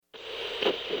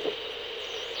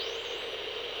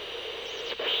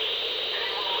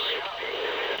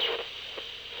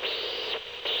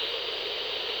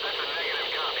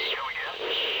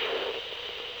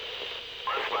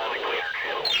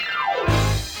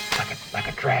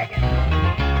a dragon.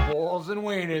 Balls and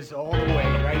wieners all the way,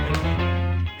 right?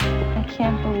 I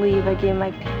can't believe I gave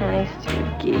my panties to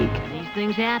a geek. These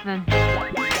things happen.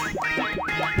 I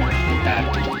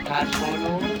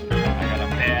got a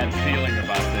bad feeling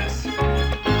about this.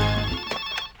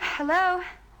 Hello?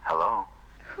 Hello?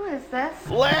 Who is this?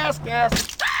 Last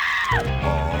gas.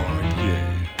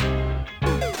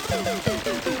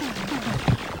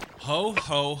 Ho,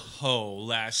 ho, ho,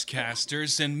 last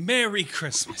casters, and Merry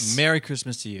Christmas. Merry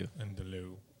Christmas to you. And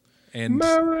hello. And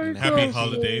Happy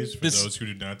holidays for This- those who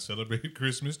do not celebrate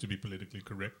Christmas, to be politically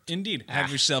correct. indeed,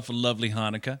 have yourself a lovely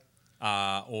Hanukkah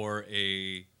or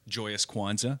a joyous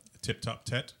Kwanzaa. Tip top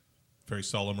tet. Very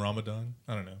solemn Ramadan.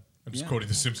 I don't know. I'm just Yeah. quoting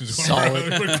The Simpsons. Solid.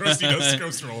 When Krusty does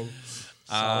goes through all.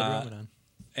 Solid Ramadan.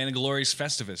 And a glorious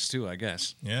Festivus, too, I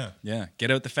guess. Yeah. Yeah,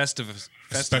 get out the Festivus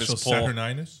Special poll.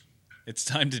 Saturninus. It's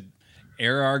time to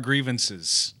air our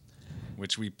grievances,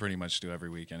 which we pretty much do every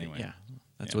week anyway. Yeah,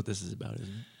 that's what this is about, isn't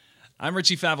it? I'm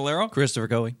Richie Favalero, Christopher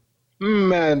Coey.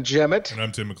 Man, Jemmett. And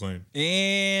I'm Tim McLean.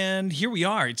 and here we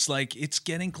are. It's like it's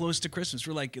getting close to Christmas.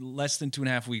 We're like less than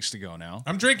 2.5 weeks to go now.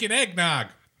 I'm drinking eggnog.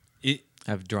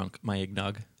 I've drunk my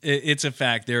eggnog. It's a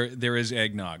fact. There is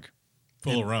eggnog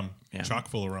Full of rum. Yeah. Chock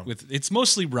full of rum. it's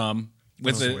mostly rum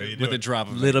with That's the way you do a it. drop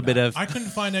of Little bit eggnog. of I couldn't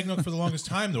find eggnog for the longest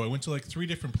time, though. I went to like 3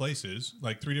 different places,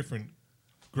 like 3 different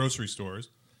grocery stores.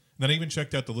 And then I even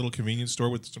checked out the little convenience store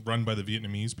with run by the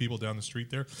Vietnamese people down the street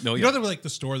there. Oh, You yeah. know, they're like the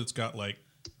store that's got like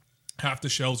half the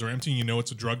shelves are empty and you know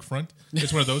it's a drug front?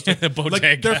 It's one of those.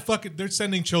 Bodega. Like they're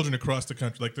sending children across the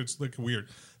country. Like it's like weird.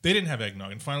 They didn't have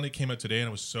eggnog. And finally it came out today and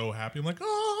I was so happy. I'm like,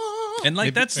 oh. And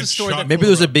like that's the and story. shock That, maybe there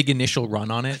was a big initial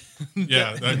run on it.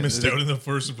 Yeah, I missed out in the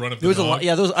first run of the There was a nog. lot.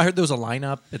 Yeah, I heard there was a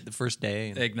lineup at the first day.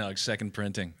 And eggnog second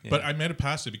printing. But I made it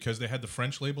past it because they had the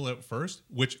French label at first,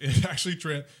 which it actually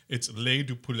it's lait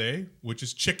du poulet, which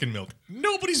is chicken milk.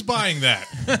 Nobody's buying that.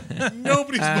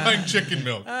 Nobody's buying chicken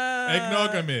milk.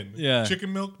 Eggnog, I'm in. Yeah.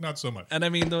 Chicken milk, not so much. And I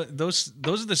mean, those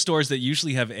are the stores that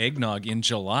usually have eggnog in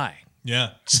July.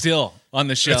 Yeah. Still on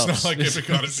the shelves. It's not like if it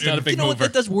got It's it not in. a big you know what? mover.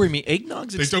 That does worry me.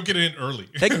 Eggnog's They don't get it in early.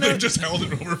 Eggnog- they just held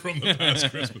it over from the past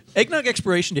Christmas. eggnog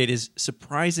expiration date is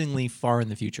surprisingly far in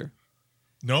the future.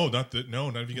 No, not if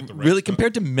you get the right Really, stuff.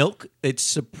 compared to milk, it's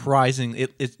surprising.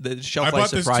 It's the shelf I life bought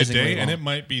this surprisingly today, long. and it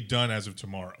might be done as of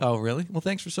tomorrow. Oh, really? Well,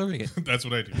 thanks for serving it. That's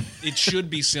what I do. It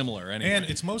should be similar anyway. And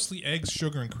it's mostly eggs,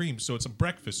 sugar, and cream, so it's a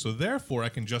breakfast. So therefore, I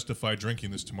can justify drinking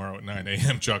this tomorrow at 9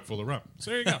 a.m. chock full of rum. So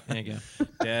there you go. There you go.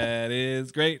 That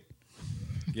is great.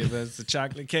 Give us the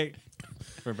chocolate cake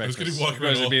for I was breakfast. going to walk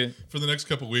Rose would around be- for the next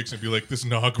couple of weeks and be like, this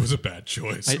nog was a bad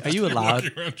choice. Are you allowed?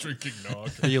 Walking around drinking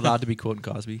nog. Are you allowed to be quoting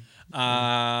Cosby?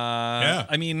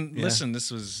 I mean, Yeah. listen,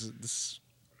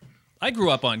 I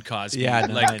grew up on Cosby. Yeah,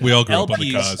 no, I like know. We all grew up on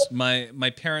the LPs. Cos. My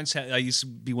parents had. I used to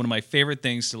be one of my favorite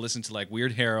things to listen to, like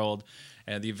Weird Harold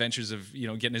and the adventures of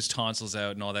getting his tonsils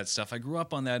out and all that stuff. I grew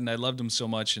up on that and I loved him so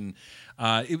much. And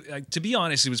to be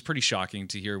honest, it was pretty shocking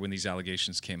to hear when these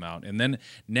allegations came out. And then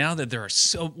now that there are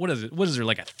what is there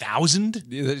like 1,000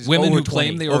 There's women over who 20,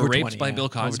 claim they were over raped 20, by yeah, Bill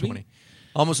over Cosby? 20.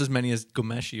 Almost as many as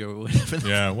Gomeshi or whatever.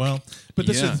 Yeah, well, but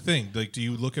this Yeah. is the thing. Like, do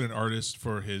you look at an artist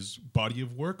for his body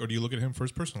of work, or do you look at him for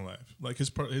his personal life? Like, his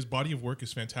body of work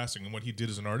is fantastic, and what he did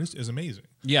as an artist is amazing.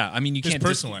 Yeah, I mean, you His can't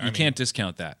personal life, I mean- can't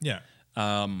discount that. Yeah,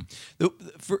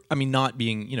 Not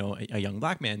being a young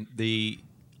black man, the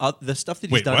stuff that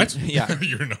he's Wait, done. what? Yeah.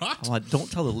 You're not. Well, don't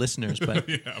tell the listeners, but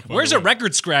Yeah, by Where's the a way.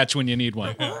 record scratch when you need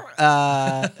one?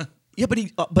 yeah,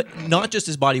 but not just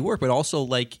his body work, but also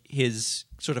like his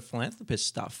sort of philanthropist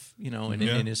stuff, and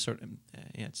Yeah. in his sort of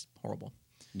it's horrible.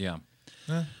 Yeah.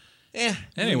 Yeah.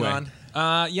 Anyway, moving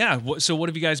on. So what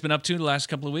have you guys been up to the last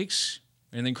couple of weeks?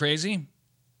 Anything crazy?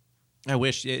 I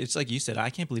wish it's like you said. I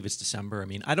can't believe it's December. I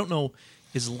mean, I don't know.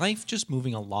 Is life just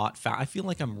moving a lot fast? I feel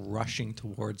like I'm rushing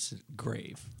towards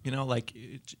grave.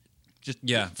 Just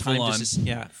full on.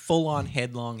 full on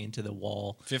headlong into the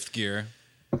wall. Fifth gear.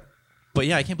 But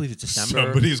yeah, I can't believe it's December.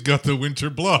 Somebody's got the winter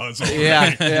blahs. already.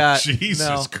 Yeah. Jesus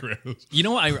No. Christ. You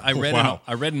know, I read Wow.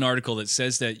 I read an article that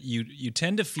says that you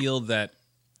tend to feel that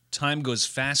time goes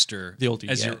faster The older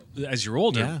you as get. as you're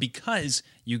older Yeah. because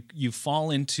you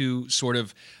fall into sort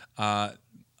of a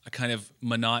kind of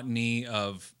monotony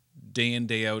of day in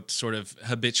day out sort of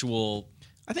habitual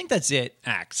I think that's it.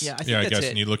 acts. Yeah, I think Yeah, I that's guess. it.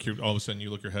 And you all of a sudden you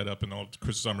look your head up, and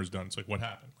Chris Summer's done. It's like, what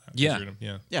happened? Yeah.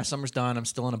 Yeah. Yeah, summer's done. I'm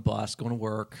still on a bus going to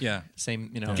work. Yeah. Same,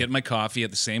 Get my coffee at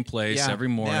the same place yeah, every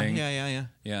morning. Yeah.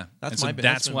 Yeah. That's And so my-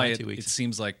 that's been why my it, 2 weeks. it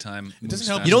seems like time. It doesn't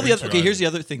help You know the Winter other. Okay, here's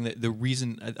either. the other thing that the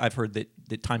reason I've heard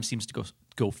that time seems to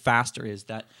go faster is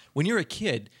that when you're a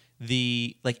kid,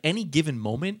 any given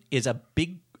moment is a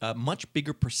much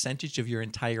bigger percentage of your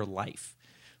entire life.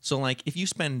 So like if you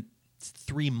spend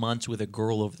 3 months with a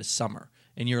girl over the summer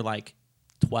and you're like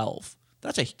 12,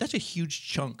 that's a huge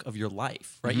chunk of your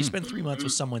life, right? You spend 3 months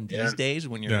with someone these days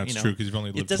when you're, Yeah, it's you know, true, 'cause you've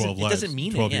only lived 12 It doesn't lives,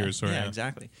 mean 12 it. years, sorry, yeah, yeah.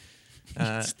 exactly.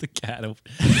 It's the cat in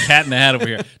the hat over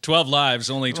here. 12 lives,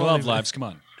 only 12 lives. Come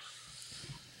on.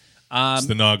 It's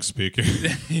the Nog speaking.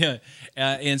 Yeah.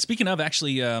 And speaking of,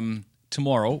 actually,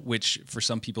 tomorrow, which for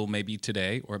some people may be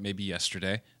today or it may be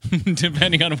yesterday,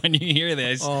 depending on when you hear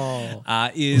this,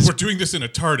 is We're doing this in a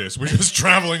TARDIS. We're just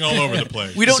traveling all over the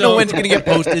place. We don't So- know when it's going to get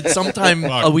posted. Sometime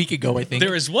Fuck. a week ago, I think.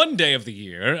 there is one day of the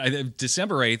year,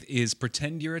 December 8th, is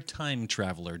Pretend You're a Time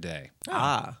Traveler Day. So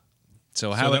how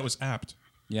So that was apt.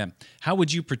 how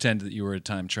would you pretend that you were a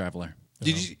time traveler?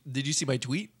 Did you see my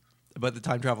tweet about the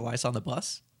time travel I saw on the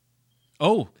bus?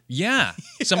 Oh, yeah.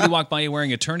 Somebody walked by you wearing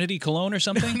Eternity cologne or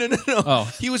something? No.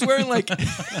 Oh. He was wearing like,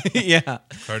 yeah.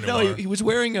 Carte No, Noire. he was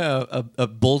wearing a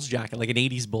Bulls jacket, like an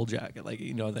 '80s Bull jacket, like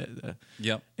you know the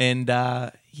Yep. and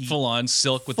he Full on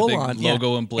silk with the full big on, yeah.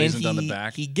 logo emblazoned And on the he-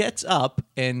 back. He gets up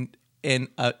and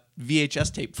a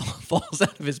VHS tape falls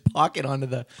out of his pocket onto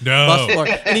the No. bus floor,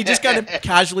 and he just kind of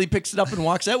casually picks it up and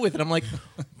walks out with it. I'm like,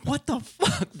 what the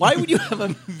fuck? Why would you have a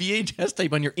VHS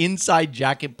tape on your inside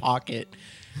jacket pocket?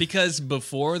 Because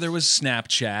before there was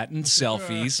Snapchat and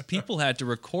selfies, people had to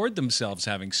record themselves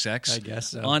having sex I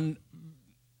guess so. on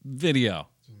video.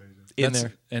 In That's-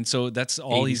 there. And so that's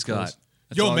all 80s he's got. clothes.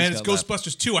 That's Yo, all man, he's it's got left.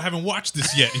 Ghostbusters 2. I haven't watched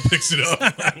this yet. He picks it up.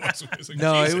 It's like,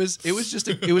 No, Jesus. it was just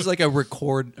it was like a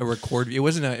record. It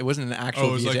wasn't an actual. Oh,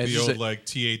 it was like VHS, the just old a- like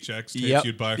THX tapes Yep,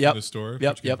 you'd buy yep, from the store.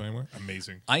 yep, which you yep. can't find anywhere.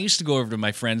 Amazing. I used to go over to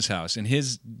my friend's house, and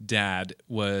his dad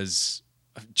was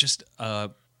just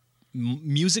a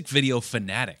music video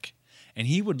fanatic. And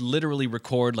he would literally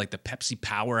record like the Pepsi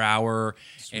Power Hour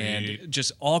and Sweet.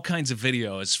 just all kinds of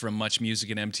videos from Much Music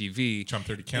and MTV. Chum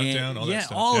 30 Countdown, And- all that yeah,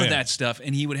 stuff. all Yeah, of yeah. that stuff.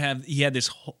 And he had this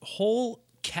whole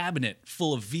cabinet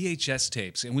full of VHS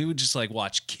tapes, and we would just like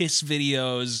watch Kiss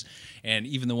videos, and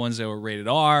even the ones that were rated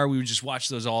R. We would just watch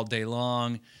those all day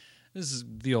long. This is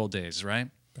the old days, right?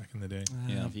 Back in the day.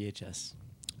 Yeah. VHS.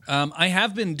 I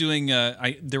have been doing.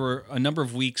 There were a number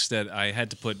of weeks that I had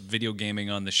to put video gaming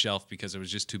on the shelf because I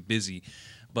was just too busy.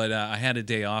 But I had a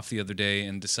day off the other day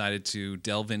and decided to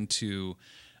delve into.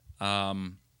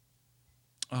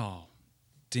 Oh,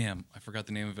 damn! I forgot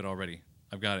the name of it already.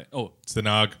 I've got it. Oh, It's the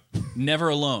Nog. Never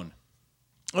Alone.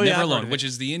 Oh, yeah, Never I've heard Alone, of it. which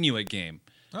is the Inuit game.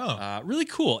 Oh. Really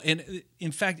cool. And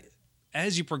in fact,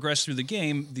 as you progress through the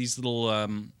game, these little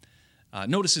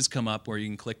notices come up where you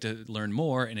can click to learn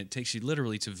more, and it takes you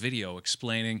literally to video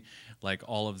explaining like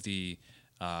all of the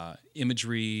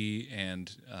imagery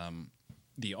and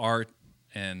the art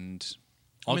and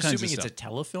all I'm kinds of assuming stuff. it's a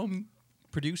telefilm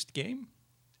produced game.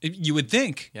 You would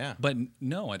think, Yeah. but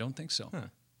no, I don't think so.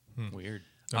 Weird.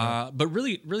 But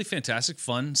really, really fantastic,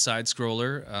 fun side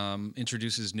scroller.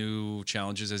 Introduces new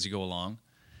challenges as you go along.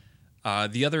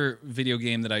 The other video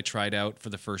game that I tried out for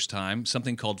the first time,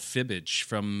 something called Fibbage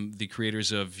from the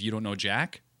creators of You Don't Know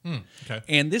Jack. Okay.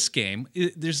 And this game,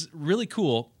 there's a really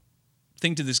cool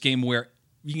thing to this game where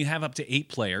you can have up to 8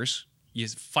 players. You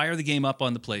fire the game up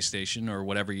on the PlayStation or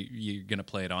whatever you're going to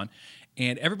play it on,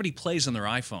 and everybody plays on their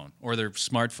iPhone or their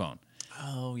smartphone.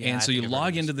 Oh yeah. And so you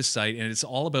log into the site, and it's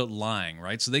all about lying,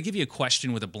 right? So they give you a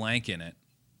question with a blank in it,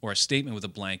 or a statement with a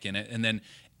blank in it, and then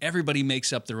everybody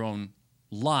makes up their own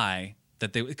lie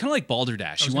that they kind of like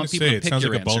Balderdash. I was You gonna want people say, to it pick sounds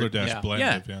your like a answer. Balderdash Yeah. blend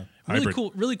Yeah, of, yeah. really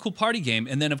Hybrid. really cool party game.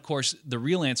 And then of course the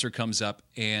real answer comes up,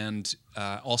 and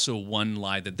also one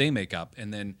lie that they make up,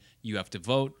 and then you have to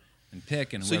vote and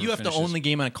pick. And So whoever you have to finishes- own the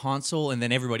game on a console, and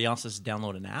then everybody else has to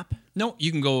download an app. No,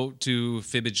 you can go to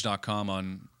fibbage.com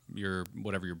on your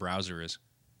whatever your browser is.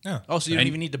 Yeah. Oh, so you don't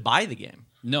even need to buy the game.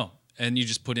 No, and you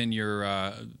just put in your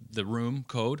the room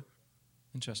code,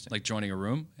 Interesting. like joining a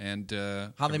room, and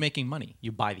How are they making money?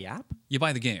 You buy the app. you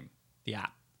buy the game. The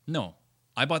app. No,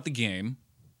 I bought the game,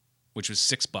 which was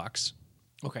 $6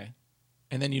 Okay.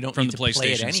 And then you don't from need the to play it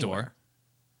PlayStation anywhere, Store.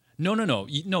 No.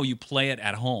 You play it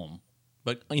at home.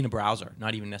 but in a browser,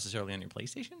 not even necessarily on your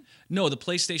PlayStation. No, the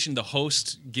PlayStation, the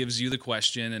host gives you the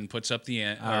question and puts up the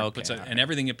okay, all and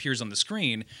everything appears on the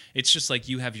screen. It's just like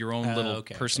you have your own little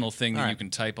okay, personal okay. thing that All you right. can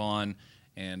type on,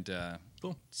 and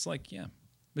Cool. it's like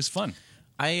it's fun.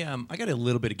 I got a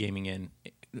little bit of gaming in.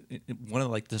 One of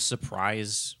like the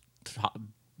surprise,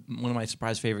 one of my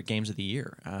surprise favorite games of the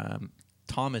year.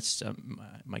 Thomas,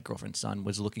 my girlfriend's son,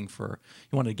 was looking for.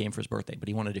 He wanted a game for his birthday, but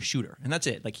he wanted a shooter, and that's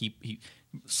it. Like he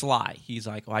Sly. He's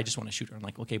like, "Oh, I just want a shooter." I'm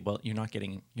like, "Okay, well, you're not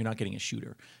getting a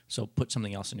shooter. So put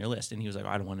something else on your list." And he was like,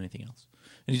 "I don't want anything else."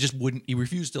 And he just wouldn't. He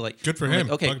refused to like. Good for I'm him.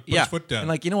 Like, okay, Put his foot down. And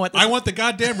like, you know what? I want the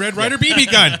goddamn Red Ryder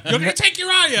BB gun. You're gonna take your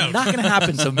eye out. Not going to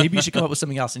happen. So maybe you should come up with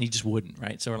something else. And he just wouldn't.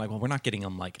 Right. So we're like, well, we're not getting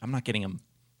him. Like, I'm not getting him.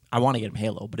 I want to get him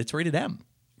Halo, but it's rated M.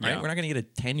 Right. Yeah. We're not going to get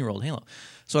a 10-year-old Halo.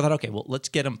 So I thought, okay, well, let's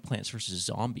get him Plants vs.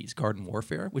 Zombies: Garden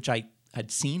Warfare, which I had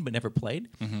seen but never played.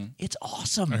 It's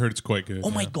awesome. I heard it's quite good.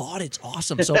 Oh my god, it's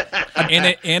awesome. So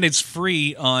and it's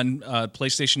free on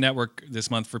PlayStation Network this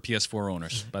month for PS4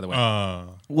 owners. By the way,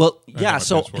 well, got yeah. my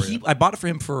So PS4 yet. I bought it for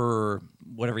him for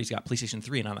whatever he's got, PlayStation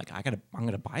 3, and I'm like, I'm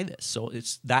gonna buy this. So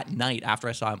it's that night after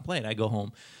I saw him play it, I go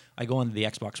home, I go into the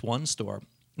Xbox One store,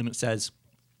 and it says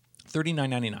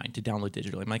 $39.99 to download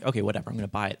digitally. I'm like, okay, whatever, I'm gonna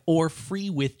buy it, or free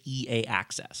with EA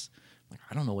Access. I'm like,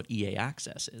 I don't know what EA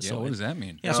Access is. yeah, So what does that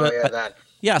mean? Yeah, Oh, so yeah, I, that.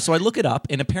 yeah, so I look it up,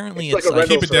 and apparently It's it's like a like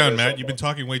rental Keep it down, service. Matt. You've been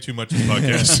talking way too much this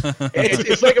podcast.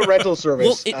 It's like a rental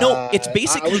service. Well, it's I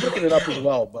basically- was looking it up as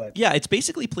well, but yeah, it's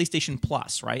basically PlayStation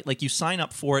Plus, right? Like you sign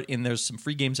up for it, and there's some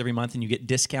free games every month, and you get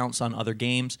discounts on other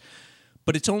games.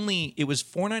 But it was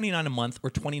 $4.99 a month or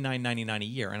 $29.99 a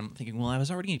year, and I'm thinking, well, I was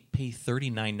already going to pay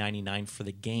 $39.99 for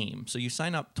the game. So you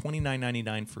sign up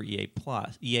 $29.99 for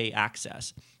EA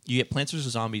Access. You get Plants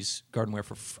vs. Zombies: Garden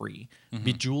Warfare for free,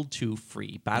 Bejeweled 2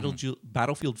 free,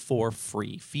 Battlefield 4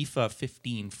 free, FIFA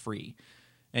 15 free,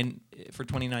 and for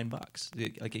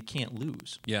 $29, like it can't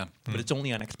lose. Yeah. But it's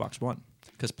only on Xbox One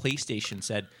because PlayStation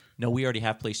said, no, we already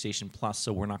have PlayStation Plus,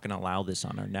 so we're not going to allow this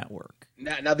on our network.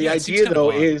 now the Yeah, it seems idea kinda though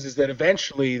odd. is that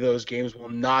eventually those games will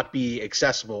not be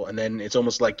accessible, and then it's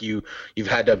almost like you've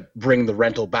had to bring the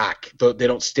rental back. They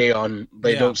don't stay on.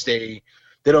 They Yeah. don't stay.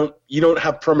 They don't. You don't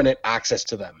have permanent access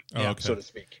to them, Oh, okay. so to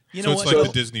speak. You so know it's what? like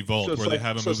So- the Disney Vault so it's where they like-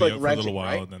 have a so it's movie like out for a little renting, while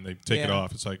right? and then they take it Yeah.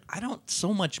 off. It's like I don't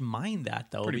so much mind that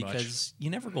though Pretty much. because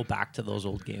you never go back to those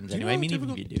old games you anyway. know I mean, how even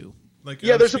if you difficult- do. like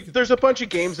Yeah, I'm there's speaking- there's a bunch of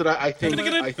games that I think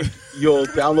you'll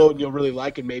download and you'll really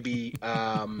like, and maybe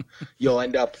you'll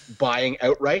end up buying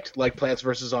outright, like Plants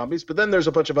vs. Zombies. But then there's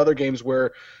a bunch of other games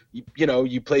where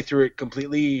you play through it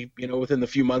completely, within the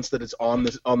few months that it's on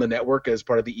the network as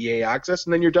part of the EA Access,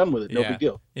 and then you're done with it. No big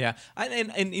deal. Yeah,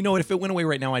 and you know what? If it went away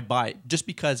right now, I'd buy it just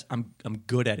because I'm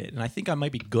good at it, and I think I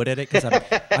might be good at it because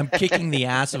I'm kicking the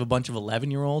ass of a bunch of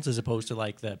 11-year-olds as opposed to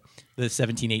like the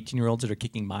 17, 18-year-olds that are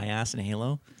kicking my ass in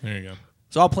Halo. There you go.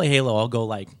 So I'll play Halo. I'll go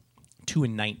like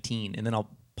 2-19, and then I'll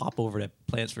pop over to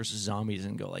Plants vs. Zombies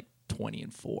and go like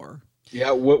 20-4.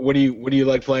 Yeah. What do you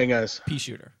like playing as? Pea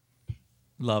shooter.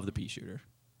 Love the pea shooter.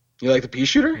 You like the pea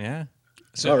shooter? Yeah.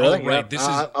 So, Oh, really? right, Yeah. this is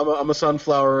I'm a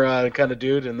sunflower kind of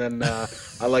dude, and then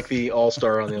I like the all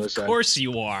star on the other side. of course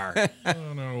you are. I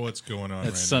don't know what's going on.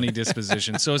 That's right sunny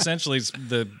disposition. So essentially, it's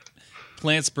the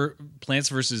Plants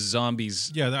versus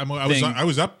Zombies. Now. Yeah,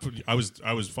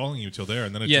 I was following you till there,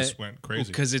 and then it just went crazy.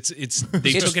 because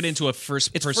they took it into a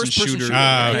first-person first-person shooter.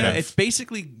 Ah, okay. Yeah,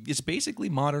 it's basically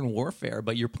modern warfare,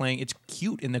 but you're playing. It's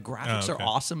cute, and the graphics Oh, okay. are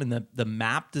awesome, and the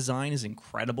map design is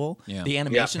incredible. Yeah. The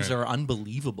animations Yeah. are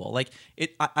unbelievable. Like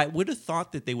I would have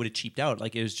thought that they would have cheaped out.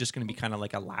 Like it was just going to be kind of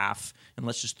like a laugh, and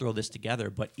let's just throw this together.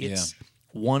 But it's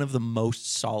one of the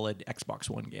most solid Xbox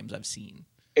One games I've seen.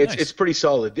 It's pretty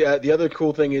solid. The other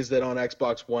cool thing is that on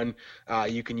Xbox One,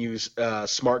 you can use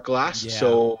Smart Glass, Yeah.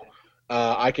 so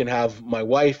I can have my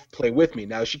wife play with me.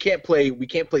 Now we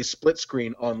can't play split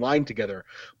screen online together,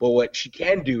 but what she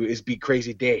can do is be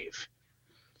Crazy Dave.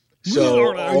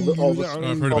 So I've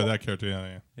heard about that character.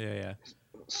 Yeah. Yeah.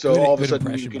 So Good- all of a good sudden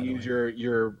impression, you can by the use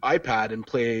your iPad and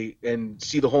play and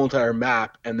see the whole entire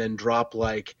map, and then drop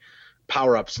like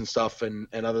power ups and stuff and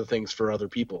other things for other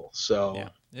people. So Yeah.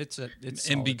 It's and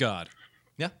be solid. God.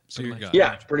 Yeah. So you're God.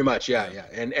 yeah, pretty much. Yeah.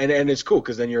 And it's cool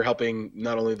because then you're helping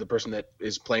not only the person that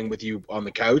is playing with you on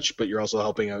the couch, but you're also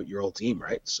helping out your whole team,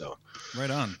 right? So Right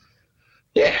on.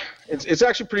 yeah, it's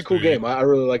actually a pretty cool Sweet. game. I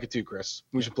really like it too, Chris.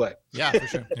 We should play. Yeah, for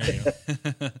sure. There you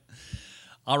go.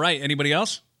 All right. Anybody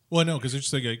else? Well, no, because it's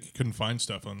just like I couldn't find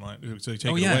stuff online. So they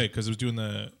take Oh, it yeah. away because I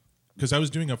was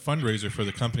doing a fundraiser for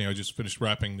the company I just finished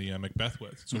wrapping the Macbeth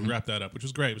with. So we wrapped that up, which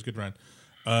was great. It was a good run.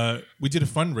 We did a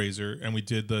fundraiser and we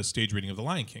did the stage reading of The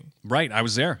Lion King. Right. I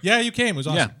was there. Yeah, you came. It was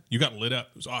awesome. Yeah. You got lit up.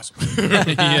 It was awesome.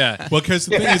 Yeah. Well, because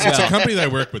the thing is, it's a company that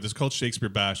I work with. It's called Shakespeare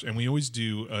Bash, and we always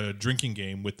do a drinking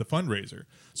game with the fundraiser.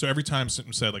 So every time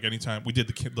something said, like anytime we did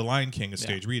the Lion King, a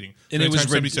stage reading. So And it was anytime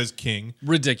somebody rid- says King.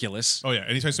 Ridiculous. Oh yeah,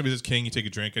 anytime somebody says King, you take a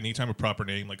drink. Anytime a proper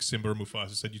name like Simba or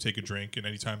Mufasa said, you take a drink. And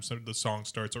anytime the song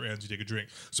starts or ends, you take a drink.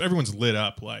 So everyone's lit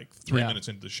up like 3 Yeah. minutes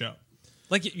into the show.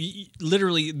 Like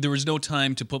literally, there was no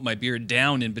time to put my beer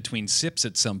down in between sips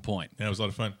at some point. Yeah, it was a lot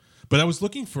of fun. But I was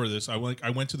looking for this. I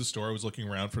went to the store. I was looking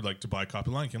around for to buy a copy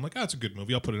of Lion King. I'm like, it's a good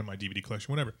movie. I'll put it in my DVD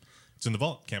collection, whatever. It's in the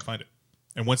vault. Can't find it.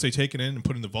 And once they take it in and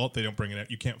put it in the vault, they don't bring it out.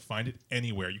 You can't find it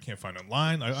anywhere. You can't find it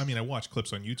online. I mean, I watch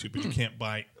clips on YouTube, but you can't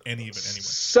buy any of it anywhere.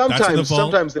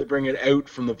 Sometimes they bring it out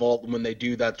from the vault. And when they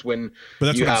do, that's when. But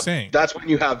that's what I'm saying. That's when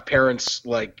you have parents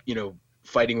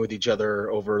fighting with each other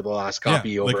over the last copy.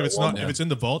 Yeah, over if it's in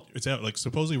the vault, it's out. Like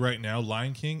supposedly right now,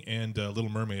 Lion King and Little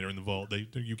Mermaid are in the vault.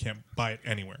 You can't buy it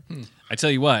anywhere. I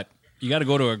tell you what, you got to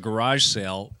go to a garage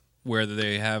sale where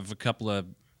they have a couple of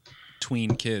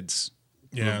tween kids.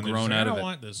 Yeah, and grown out of it. I don't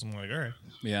want this. I'm like, all right.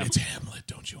 Yeah, it's Hamlet.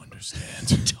 Don't you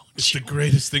understand? It's the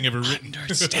greatest thing ever written.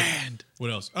 Understand?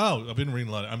 What else? Oh, I've been reading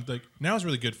a lot. I'm like, now is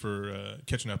really good for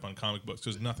catching up on comic books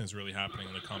because nothing's really happening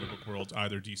in the comic book world,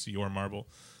 either DC or Marvel.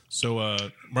 So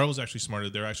Marvel's actually smarter.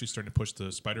 They're actually starting to push the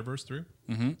Spider-Verse through.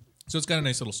 Mm-hmm. So it's got a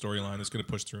nice little storyline that's going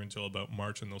to push through until about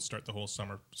March, and they'll start the whole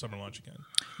summer launch again.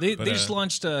 They just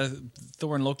launched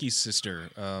Thor and Loki's sister.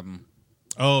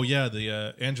 Oh yeah,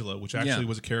 the Angela, which actually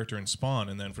was a character in Spawn,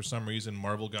 and then for some reason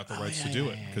Marvel got the rights to do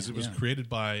it because it was created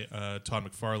by Todd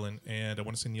McFarlane and I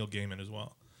want to say Neil Gaiman as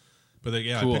well. But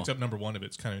cool. I picked up number 1 of it.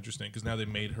 It's kind of interesting because now they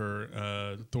made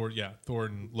her Thor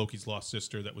and Loki's lost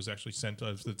sister that was actually sent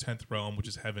to the 10th realm, which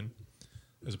is heaven,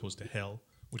 as opposed to hell,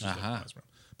 which is the last realm.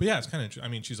 But yeah, it's kind of interesting. I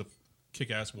mean, she's a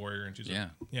kick-ass warrior, and she's so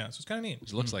it's kind of neat.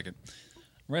 It looks like it.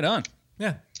 Right on.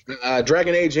 Yeah.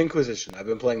 Dragon Age Inquisition. I've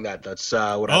been playing that. That's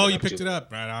what. Oh, you picked it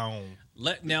up. Right on.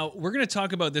 Now we're going to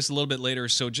talk about this a little bit later,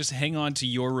 so just hang on to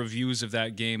your reviews of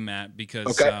that game, Matt,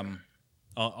 because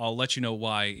I'll let you know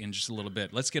why in just a little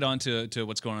bit. Let's get on to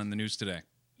what's going on in the news today.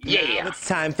 Yeah, it's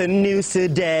time for news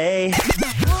today.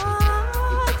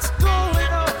 What's going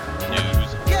on?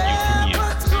 News you can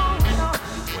use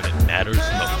when it matters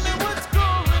most.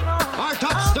 Our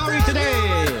top story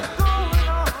today.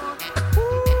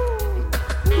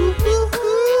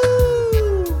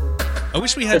 I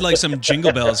wish we had some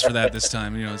jingle bells for that this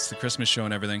time. It's the Christmas show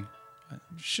and everything.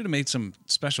 Should have made some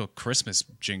special Christmas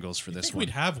jingles for this one. We'd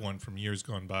have one from years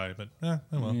gone by, but oh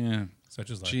well. Yeah. Such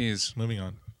is life. Jeez. Moving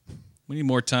on. We need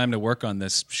more time to work on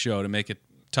this show to make it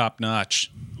top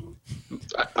notch.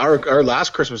 Our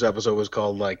last Christmas episode was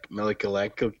called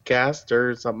Melicalect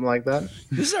or something like that.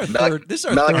 This is our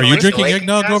third. Are you drinking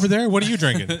eggnog over there? What are you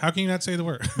drinking? How can you not say the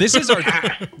word? This is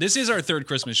our third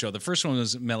Christmas show. The first one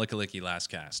was Melikaliki last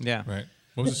cast. Yeah. Right.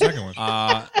 What was the second one?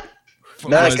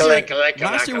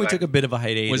 Last year we took a bit of a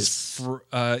hiatus.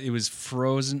 It was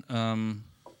Frozen.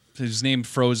 It was named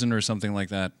Frozen or something like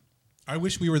that. I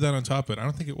wish we were that on top of it. I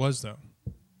don't think it was though,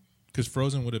 because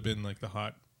Frozen would have been the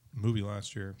hot movie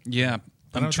last year. Yeah,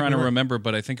 I'm trying to remember,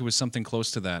 but I think it was something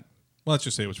close to that. Well, let's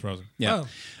just say it was Frozen. Yeah.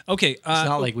 Oh. Okay. It's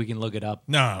not like we can look it up.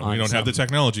 No, we don't have the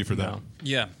technology for that.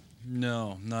 Yeah.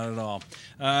 No, not at all.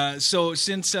 So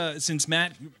since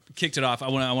Matt kicked it off, I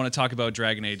want to talk about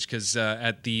Dragon Age because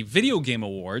at the Video Game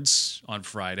Awards on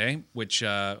Friday, which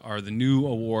are the new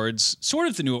awards,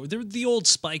 they're the old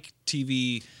Spike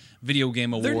TV Video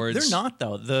Game Awards. They're not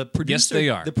though. The producer, yes, they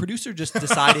are. The producer just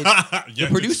decided.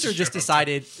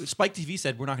 Decided. Spike TV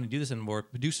said we're not going to do this anymore. The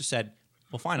producer said,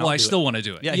 "Well, fine. Well, I still want to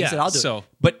do it." Yeah, he said I'll do it.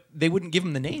 But they wouldn't give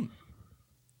him the name.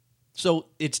 So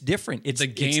it's different. It's the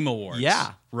Game Awards.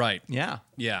 Yeah. Right. Yeah.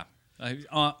 Yeah.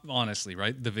 Honestly,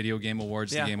 right? The Video Game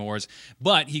Awards, the Game Awards.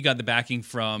 But he got the backing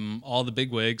from all the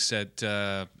bigwigs at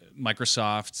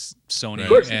Microsoft,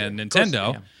 Sony, and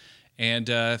Nintendo. And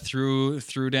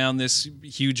threw down this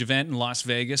huge event in Las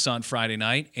Vegas on Friday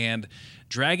night. And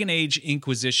Dragon Age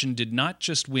Inquisition did not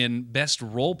just win Best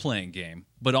Role-Playing Game,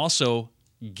 but also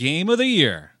Game of the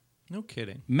Year. No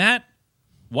kidding. Matt,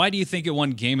 why do you think it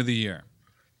won Game of the Year?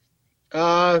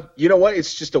 You know what?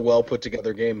 It's just a well put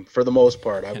together game for the most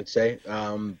part, I would say.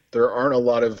 There aren't a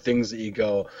lot of things that you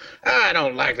go, I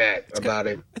don't like that about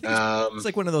it. It's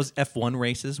like one of those F1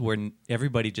 races where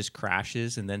everybody just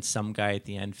crashes and then some guy at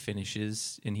the end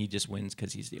finishes and he just wins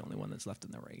because he's the only one that's left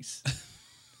in the race.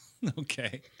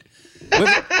 Okay.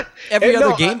 Every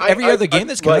other game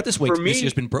that's come out this week this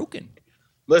year's been broken.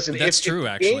 Listen, that's true,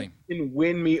 actually. It can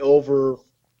win me over.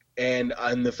 And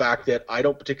on the fact that I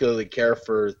don't particularly care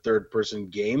for third-person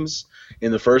games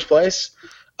in the first place.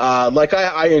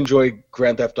 I enjoy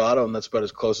Grand Theft Auto, and that's about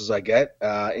as close as I get.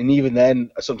 And even then,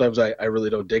 sometimes I really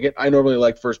don't dig it. I normally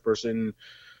like first-person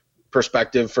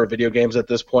perspective for video games at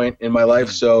this point in my life.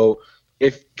 So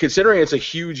considering it's a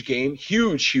huge game,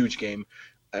 huge game,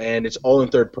 and it's all in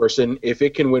third person, if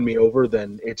it can win me over,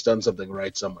 then it's done something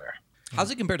right somewhere.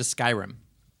 How's it compared to Skyrim?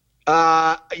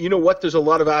 You know what? There's a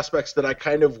lot of aspects that I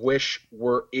kind of wish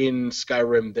were in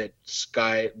Skyrim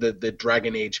that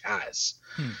Dragon Age has.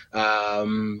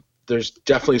 There's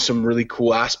definitely some really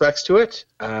cool aspects to it.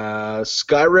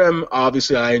 Skyrim,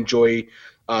 obviously, I enjoy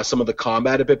some of the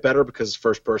combat a bit better because it's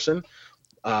first person.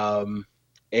 And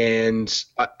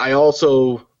I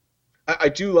also I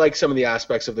do like some of the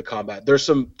aspects of the combat. There's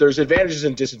advantages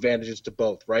and disadvantages to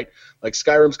both, right? Like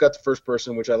Skyrim's got the first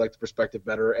person, which I like the perspective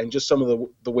better, and just some of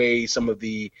the way some of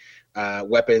the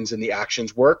weapons and the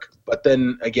actions work. But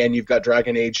then again, you've got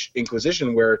Dragon Age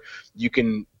Inquisition, where you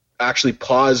can actually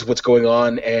pause what's going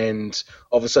on and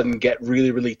all of a sudden get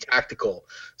really, really tactical.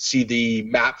 See the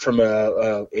map from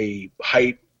a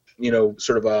height,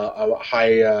 sort of a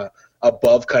high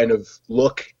above kind of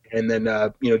look, and then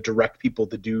direct people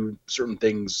to do certain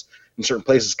things in certain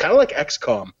places, kind of like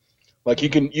XCOM. Like you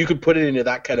can put it into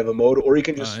that kind of a mode, or you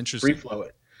can just free flow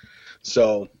it.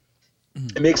 So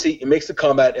it makes the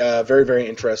combat very, very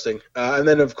interesting. And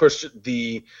then of course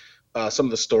the some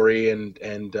of the story and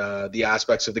the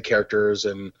aspects of the characters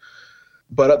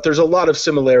but there's a lot of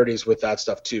similarities with that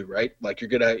stuff too, right? Like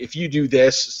if you do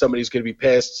this, somebody's gonna be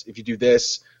pissed. If you do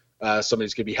this,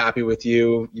 somebody's gonna be happy with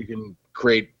you. You can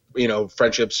create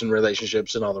friendships and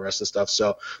relationships and all the rest of the stuff.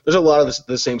 So there's a lot of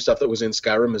the same stuff that was in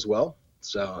Skyrim as well.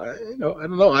 So I don't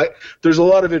know. There's a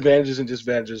lot of advantages and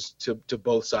disadvantages to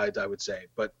both sides, I would say.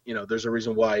 But there's a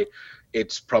reason why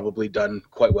it's probably done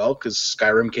quite well, because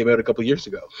Skyrim came out a couple years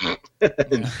ago,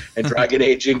 and Dragon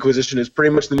Age Inquisition is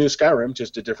pretty much the new Skyrim,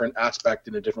 just a different aspect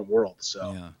in a different world.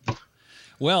 So. Yeah.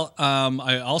 Well,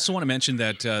 I also want to mention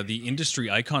that the Industry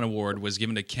Icon Award was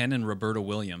given to Ken and Roberta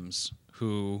Williams,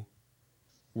 who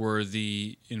were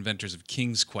the inventors of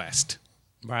King's Quest.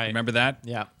 Right. Remember that?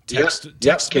 Yeah.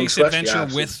 Text-based adventure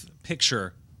with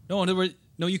picture. No,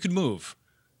 you could move,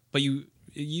 but you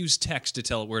use text to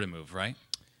tell it where to move, right?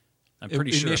 I'm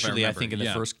pretty sure. Initially, I think in the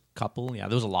first couple, there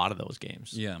was a lot of those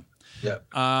games. Yeah.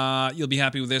 Yeah. You'll be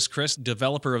happy with this, Chris.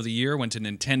 Developer of the Year went to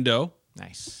Nintendo.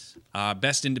 Nice.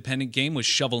 Best independent game was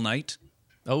Shovel Knight.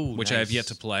 Oh, which I have yet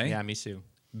to play. Yeah, me too.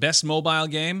 Best mobile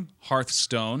game,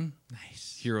 Hearthstone.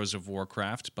 Nice. Heroes of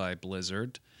Warcraft by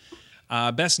Blizzard.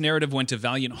 Best narrative went to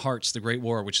Valiant Hearts: The Great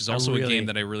War, which is also a game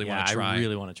that I really want to try. I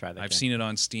really want to try that. I've seen it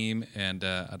on Steam, and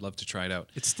I'd love to try it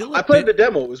out. It's still. I played the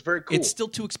demo. It was very cool. It's still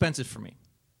too expensive for me.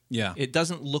 Yeah, it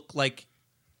doesn't look like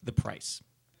the price.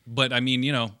 But I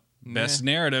mean, best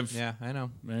narrative. Yeah, I know.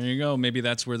 There you go. Maybe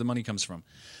that's where the money comes from.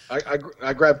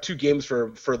 I grabbed 2 games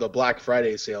for the Black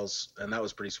Friday sales, and that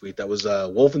was pretty sweet. That was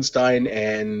Wolfenstein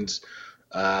and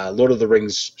Lord of the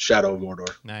Rings: Shadow of Mordor.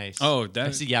 Nice. Oh,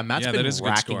 Matt's been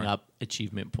racking up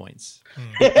achievement points.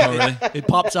 Oh, really? It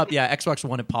pops up. Yeah, Xbox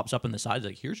One. It pops up on the sides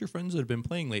like, here's your friends that have been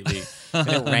playing lately,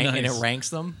 and it ranks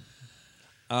them.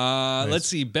 Nice. Let's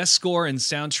see. Best score and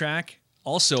soundtrack.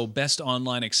 Also, best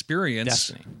online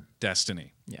experience.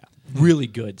 Destiny. Yeah, really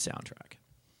good soundtrack.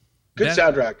 Good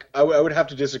soundtrack. I would have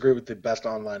to disagree with the best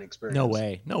online experience. No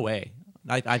way.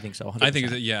 I think so. 100%. I think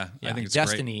I think it's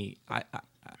Destiny. Great.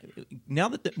 Now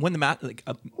that when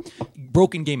the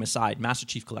broken game aside, Master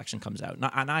Chief Collection comes out,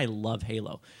 and I love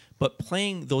Halo, but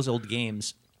playing those old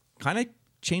games kind of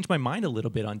changed my mind a little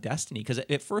bit on Destiny, because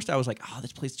at first I was like, oh,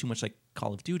 this plays too much like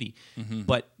Call of Duty,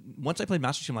 but once I played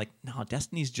Master Chief, I'm like, no,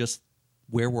 Destiny's just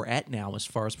where we're at now as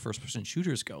far as first-person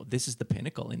shooters go. This is the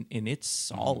pinnacle, and it's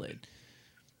solid.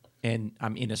 And I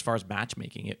mean, as far as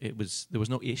matchmaking, there was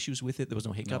no issues with it. There was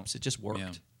no hiccups. It just worked.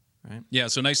 Yeah. Right? Yeah,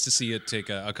 so nice to see it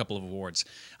take a couple of awards.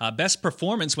 Best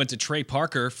performance went to Trey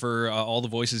Parker for all the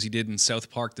voices he did in South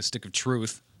Park: The Stick of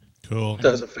Truth. Cool.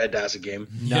 That was a fantastic game.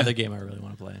 Another game I really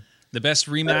want to play. The Best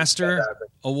Remaster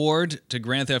award to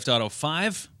Grand Theft Auto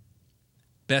 5.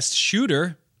 Best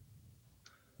Shooter.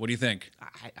 What do you think?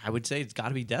 I would say it's got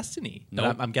to be Destiny.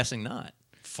 Nope. But I'm guessing not.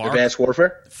 Advanced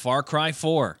Warfare? Far Cry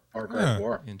 4. Far Cry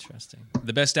 4. Interesting.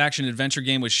 The best action adventure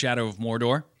game was Shadow of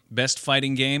Mordor. Best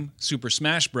fighting game, Super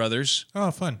Smash Brothers. Oh,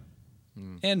 fun.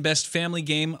 And best family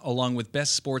game, along with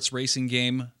best sports racing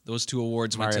game. Those 2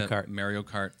 awards went to Mario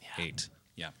Kart 8.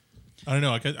 Yeah. I don't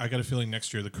know. I got a feeling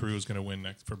next year the Crew is going to win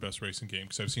next for best racing game,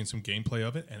 because I've seen some gameplay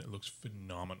of it and it looks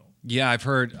phenomenal. Yeah, I've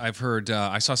heard.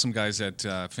 I saw some guys at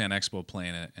Fan Expo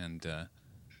playing it, and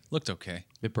looked okay.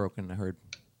 A bit broken, I heard.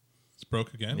 It's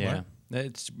broke again? Yeah. What?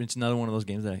 It's another one of those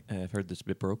games that I've heard that's a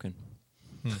bit broken.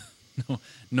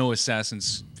 No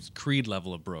Assassin's Creed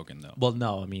level of broken, though. Well,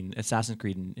 no. I mean, Assassin's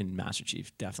Creed and Master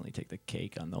Chief definitely take the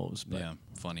cake on those. But. Yeah,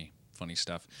 funny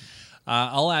stuff.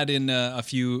 I'll add in a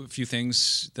few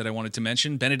things that I wanted to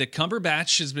mention. Benedict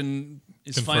Cumberbatch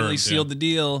is finally sealed the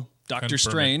deal. Doctor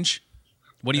Strange.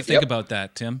 What do you think about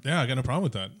that, Tim? Yeah, I got no problem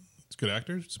with that. It's a good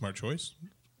actor, smart choice,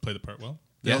 played the part well.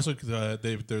 They also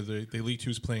they leaked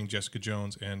who's playing Jessica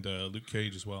Jones and Luke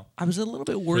Cage as well. I was a little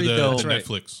bit For worried the though.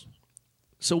 Netflix.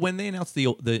 So when they announced the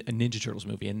Ninja Turtles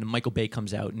movie, and Michael Bay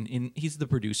comes out, and he's the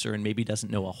producer, and maybe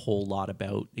doesn't know a whole lot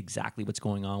about exactly what's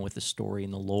going on with the story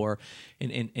and the lore,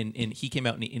 and he came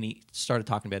out and he started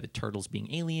talking about the turtles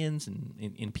being aliens,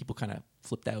 and people kind of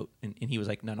flipped out, and he was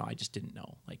like, no, I just didn't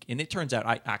know. Like, and it turns out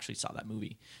I actually saw that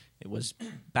movie. It was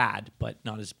bad, but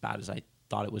not as bad as I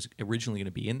thought it was originally going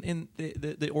to be, and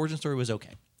the origin story was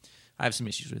okay. I have some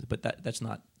issues with it, but that's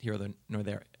not here nor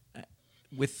there.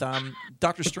 With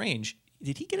Doctor Strange.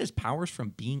 Did he get his powers from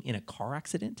being in a car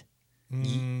accident?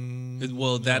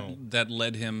 Well, that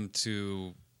led him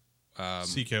to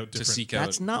seek out.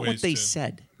 That's not what they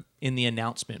said in the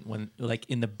announcement when, like,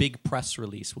 in the big press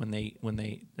release when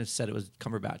they said it was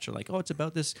Cumberbatch. They're like, oh, it's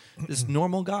about this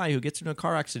normal guy who gets in a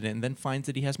car accident and then finds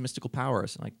that he has mystical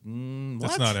powers. I'm like,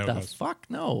 That's what not how the it was. fuck?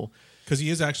 No. Because he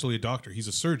is actually a doctor. He's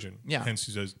a surgeon. Yeah. Hence,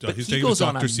 he's But his he name is goes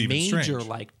on Dr. a Stephen major Strange.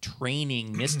 like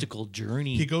training mystical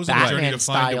journey. He goes on a journey Batman to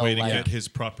find a way to style, get his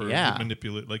proper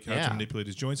manipulate, like how Yeah. to manipulate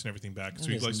his joints and everything back. So That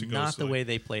he is likes to go. not the way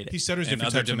they played it. He studies And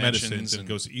different other types of dimensions medicines and and-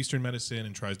 goes to Eastern medicine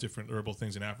and tries different herbal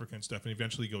things in Africa and stuff. And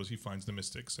eventually he finds the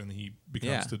mystics and he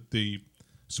becomes the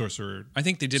sorcerer. I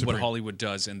think they did supreme. what Hollywood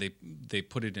does, and they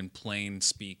put it in plain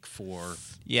speak for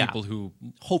Yeah. people who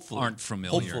Hopefully aren't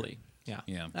familiar. Hopefully. Yeah.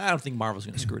 Yeah. I don't think Marvel's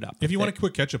going to screw it up. If you want a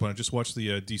quick catch up on it, just watch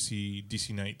the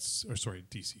DC Knights, or sorry,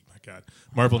 DC, my God,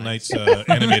 Marvel Knights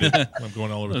animated. I'm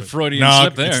going all over The the Freudian Nog,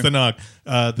 slip there. It's the Nog.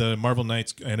 The Marvel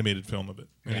Knights animated film of it,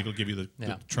 and it'll give you the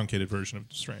Yeah. truncated version of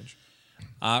Strange.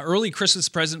 Early Christmas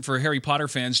present for Harry Potter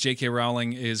fans, J.K.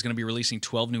 Rowling is going to be releasing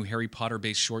 12 new Harry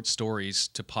Potter-based short stories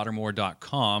to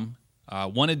Pottermore.com,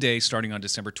 one a day starting on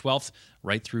December 12th,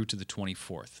 right through to the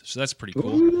 24th. So that's pretty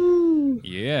cool. Ooh.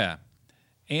 Yeah.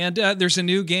 And there's a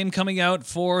new game coming out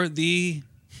for the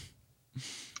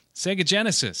Sega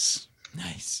Genesis.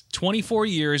 Nice. 24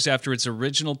 years after its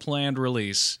original planned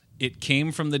release, It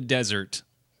Came from the Desert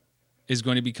is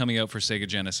going to be coming out for Sega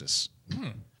Genesis.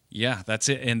 Yeah, that's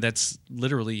it. And that's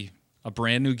literally a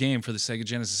brand new game for the Sega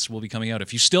Genesis will be coming out.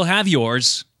 If you still have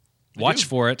yours, watch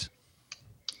for it.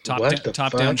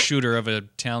 Top-down shooter of a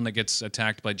town that gets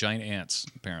attacked by giant ants,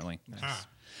 apparently. Nice.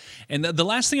 And the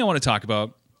last thing I want to talk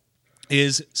about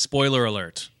is spoiler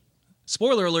alert.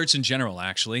 Spoiler alerts in general,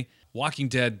 actually. Walking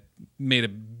Dead made a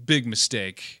big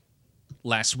mistake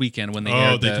last weekend when they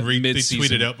aired the mid-season.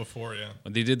 They tweeted out before, yeah.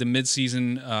 When they did the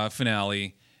mid-season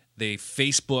finale, they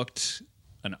Facebooked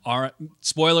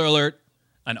spoiler alert,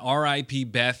 an R.I.P.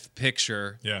 Beth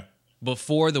picture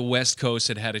before the West Coast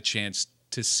had a chance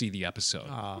to see the episode.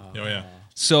 Oh, yeah.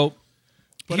 So,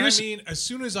 but I mean, as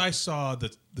soon as I saw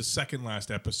the second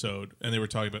last episode and they were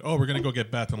talking about, we're gonna go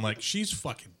get Beth, I'm like, she's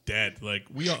fucking dead. Like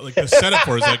we all like the setup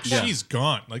for her is like she's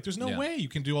gone. Like there's no way you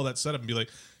can do all that setup and be like,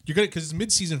 you're gonna because it's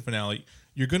mid-season finale,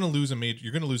 you're gonna lose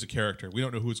a character. We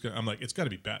don't know who's gonna. I'm like, it's got to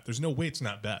be Beth. There's no way it's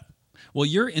not Beth. Well,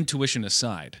 your intuition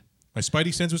aside, my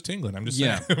spidey sense was tingling. I'm just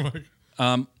saying.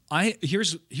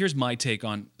 Here's my take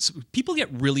on people get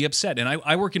really upset, and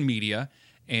I work in media,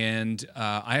 and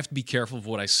I have to be careful of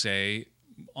what I say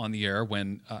on the air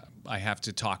when I have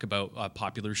to talk about a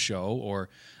popular show or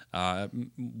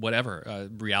whatever, a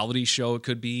reality show. It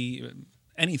could be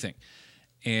anything.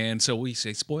 And so we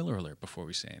say spoiler alert before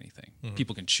we say anything. Mm-hmm.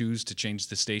 People can choose to change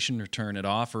the station or turn it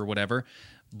off or whatever,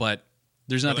 but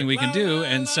there's nothing we can do.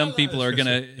 And some people are going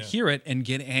to hear it and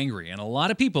get angry. And a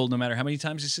lot of people, no matter how many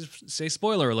times you say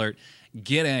spoiler alert,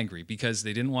 get angry because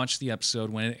they didn't watch the episode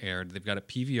when it aired. They've got a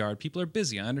PVR. People are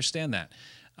busy. I understand that.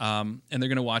 And they're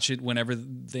going to watch it whenever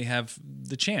they have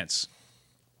the chance.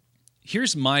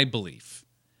 Here's my belief.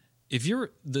 If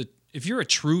you're a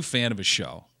true fan of a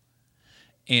show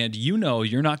and you know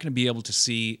you're not going to be able to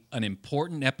see an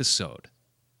important episode,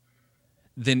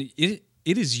 then it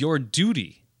is your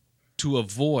duty to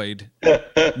avoid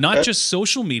not just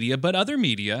social media, but other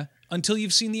media until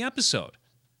you've seen the episode.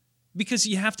 Because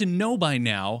you have to know by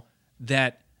now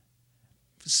that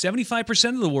 75%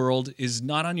 of the world is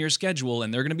not on your schedule,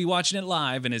 and they're going to be watching it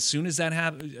live. And as soon as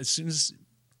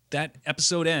that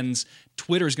episode ends,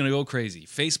 Twitter's going to go crazy,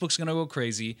 Facebook's going to go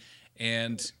crazy,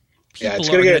 and people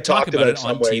are going to talk about it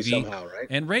on TV somehow, right?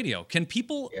 And radio. Can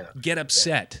people get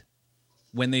upset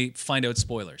when they find out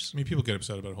spoilers? I mean, people get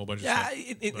upset about a whole bunch of stuff.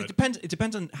 It depends. It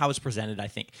depends on how it's presented, I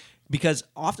think, because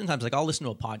oftentimes, like, I'll listen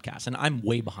to a podcast, and I'm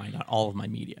way behind on all of my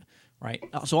media. Right,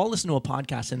 so I'll listen to a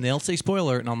podcast and they'll say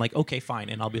spoiler, and I'm like, okay, fine,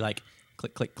 and I'll be like,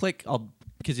 click, click, click. I'll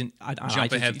because Jump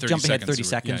ahead 30 jump ahead seconds 30 or-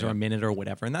 seconds yeah, or yeah. a minute or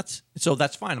whatever, and that's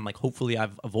fine. I'm like, hopefully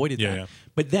I've avoided Yeah, that. yeah.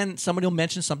 But then somebody will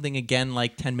mention something again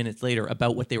like 10 minutes later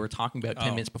about what they were talking about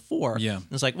 10 minutes before. Yeah. And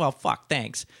it's like, well, fuck,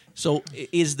 thanks. So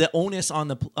is the onus on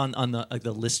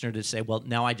the listener to say, well,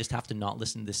 now I just have to not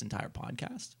listen to this entire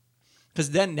podcast? Because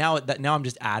then now I'm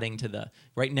just adding to the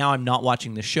right now. I'm not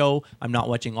watching the show. I'm not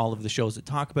watching all of the shows that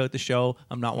talk about the show.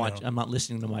 I'm not I'm not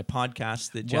listening to my podcasts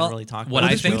that generally talk what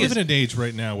about I the think we shows. live in an age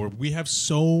right now where we have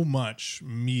so much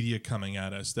media coming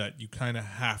at us that you kind of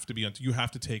have to be on. You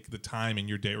have to take the time in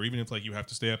your day, or even if like you have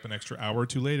to stay up an extra hour or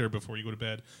two later before you go to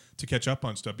bed to catch up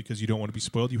on stuff because you don't want to be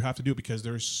spoiled. You have to do it because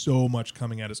there's so much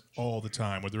coming at us all the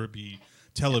time, whether it be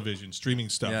television, streaming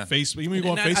stuff, Yeah. Facebook. Even you go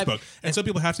on And Facebook, and some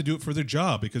people have to do it for their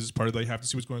job because it's part of they have to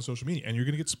see what's going on social media, and you're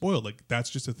going to get spoiled. Like that's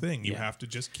just a thing. You have to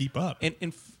just keep up.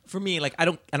 And for me, like I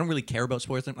don't really care about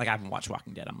spoilers. Like I haven't watched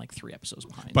Walking Dead. I'm like 3 episodes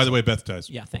behind. By the way, Beth dies.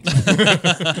 Yeah, thanks.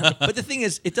 But the thing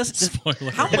is, it doesn't.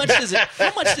 How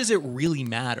much does it really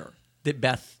matter that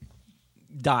Beth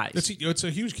dies? It's a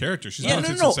huge character. She's Yeah, not no.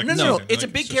 until the second season. It's a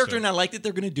Like, big just character, and I like that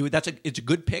they're going to do it. It's a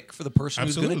good pick for the person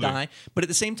who's Absolutely. going to die. But at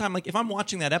the same time, like if I'm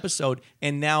watching that episode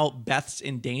and now Beth's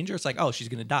in danger, it's like, oh, she's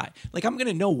going to die. Like I'm going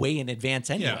to know way in advance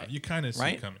anyway. Yeah, you kind of see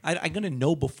right? it coming. I'm going to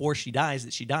know before she dies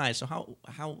that she dies. So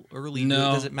how early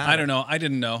No, does it matter? I don't know. I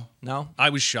didn't know. No, I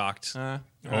was shocked. Yeah.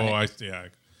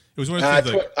 It was one of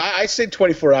those things like, I say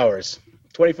 24 hours.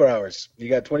 24 hours. You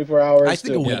got 24 hours. I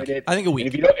think to a week. avoid it. I think a week.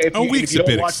 And if you don't, A week's if you a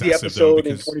bit don't watch the excessive, though, episode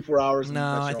in because- 24 hours, no,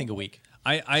 that's I your think a own week.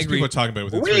 I agree. people are talking about it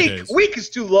within 3 Week. days. Week is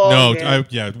too long. No,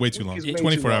 man. way too long. Week is way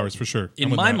 24 too long. hours for sure. I'm In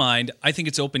with my Matt. mind, I think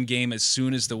it's open game as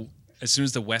soon as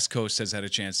the West Coast has had a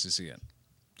chance to see it.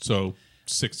 So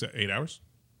 6 to 8 hours.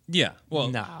 Yeah. Well,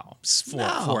 No. 4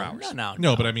 hours. No.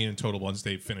 No, but I mean in total once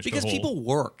they finish Because the whole. people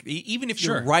work. Even if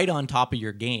you're Sure. right on top of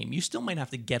your game, you still might have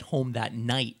to get home that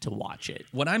night to watch it.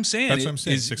 What I'm saying That's what I'm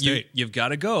saying, is 6 to 8. you've got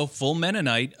to go full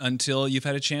Mennonite until you've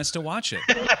had a chance to watch it.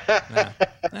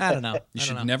 I don't know. You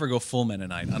should never go full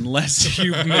Mennonite unless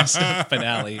you've missed the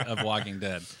finale of Walking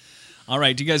Dead. All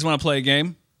right, do you guys want to play a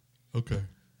game? Okay.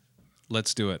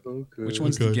 Let's do it. Which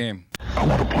one's the Okay. game?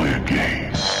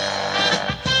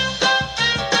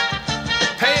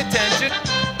 Pay attention.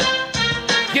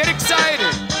 Get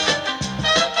excited.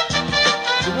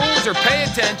 The rules are pay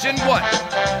attention. What?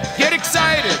 Get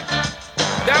excited.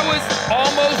 That was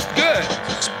almost good.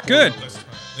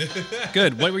 Good.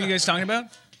 Good. What were you guys talking about?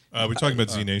 We're talking about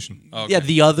Z Nation. Yeah,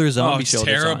 the other zombie it's show. that's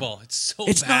on. terrible. It's so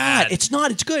It's bad. not. It's not.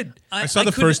 It's good. I saw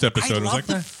the couldn't- first episode. I I was love like,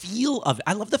 the nah. feel of it.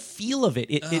 I love the feel of it.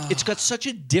 It's got such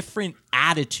a different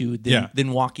attitude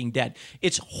than Walking Dead.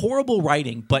 It's horrible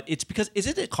writing, but it's because is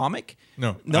it a comic?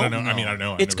 No, I don't know. I mean, I don't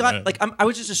know. I've It's never got read it. like I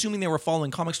was just assuming they were following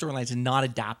comic storylines and not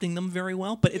adapting them very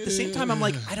well. But at the same time, I'm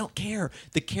like, I don't care.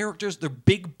 The characters, they're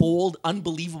big, bold,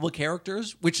 unbelievable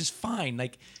characters, which is fine.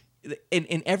 Like.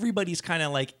 And everybody's kind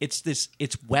of like it's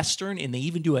Western, and they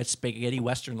even do a spaghetti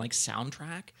Western like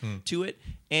soundtrack to it,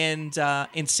 and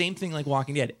same thing like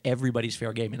Walking Dead. Everybody's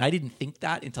fair game, and I didn't think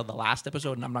that until the last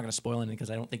episode, and I'm not going to spoil anything because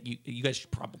I don't think you guys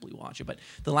should probably watch it. But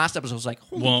the last episode was like,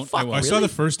 holy Won't. fuck! I won't. I saw really?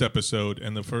 the first episode,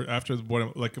 and after one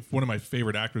of my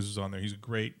favorite actors was on there. He's a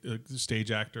great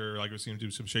stage actor. Like I've seen him do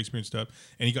some Shakespeare stuff,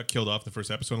 and he got killed off the first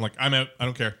episode. I'm like, I'm out. I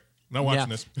don't care. I'm not watching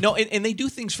this. No, and they do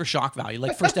things for shock value.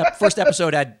 Like first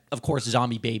episode had, of course,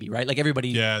 zombie baby, right? Like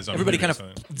everybody Zombie kind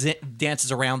baby, of dances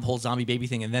around the whole zombie baby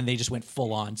thing, and then they just went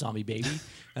full on zombie baby.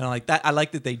 And I like that. I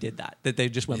like that they did that. That they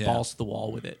just went balls to the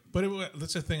wall with it. But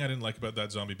that's the thing I didn't like about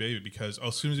that zombie baby, because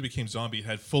as soon as it became zombie, it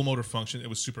had full motor function. It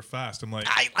was super fast. I'm like,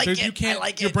 I like it. You can't, I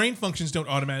like your it. brain functions don't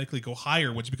automatically go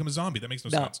higher once you become a zombie. That makes no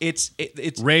No, sense.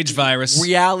 it's Rage virus.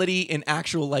 reality and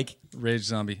actual like. Rage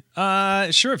zombie.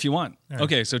 Sure, if you want.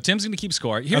 Okay, so Tim's going to keep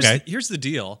score. Here's the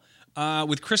deal.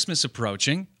 With Christmas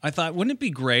approaching, I thought, wouldn't it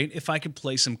be great if I could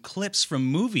play some clips from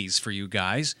movies for you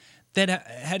guys that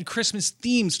had Christmas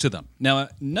themes to them? Now,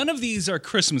 none of these are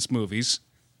Christmas movies,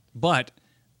 but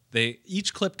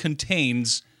each clip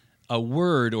contains a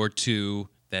word or two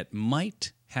that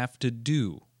might have to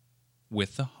do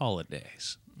with the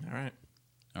holidays. All right.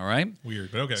 All right?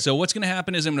 Weird, but okay. So what's going to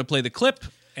happen is I'm going to play the clip,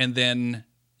 and then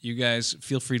you guys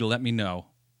feel free to let me know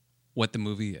what the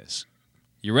movie is.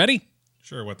 You ready?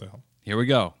 Sure, what the hell? Here we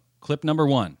go. Clip number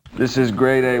 1. This is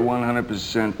grade A,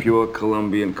 100% pure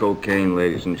Colombian cocaine,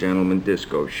 ladies and gentlemen,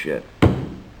 disco shit.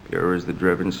 Pure as the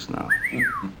driven snow.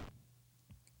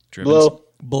 Driven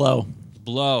Blow.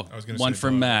 Blow. I was gonna One say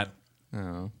from blow.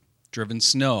 Matt. Driven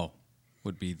snow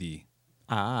would be the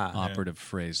Ah, operative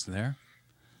phrase there.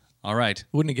 All right.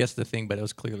 wouldn't have guessed the thing, but it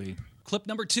was clearly. Clip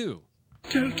number 2.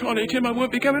 Tell Tony Tim I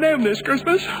won't be coming home this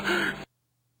Christmas.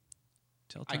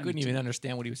 Tell I Tiny couldn't Tim. even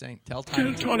understand what he was saying. Tell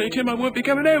Tiny Tim. Tiny Tim I won't be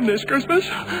coming home this Christmas.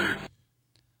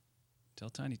 Tell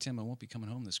Tiny Tim I won't be coming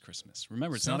home this Christmas.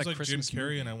 Remember, it's Sounds not a like Christmas Jim Carrey,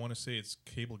 movie. and I want to say it's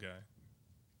Cable Guy.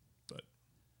 But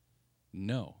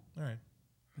No. all right.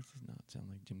 This does not sound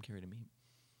like Jim Carrey to me.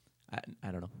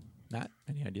 I don't know. Matt,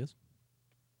 any ideas?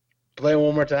 Play it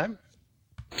one more time.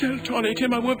 Tell Tiny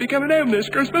Tim I won't be coming home this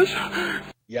Christmas.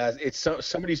 Yeah, it's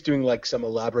somebody's doing like some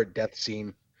elaborate death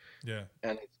scene, Yeah.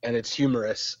 and it's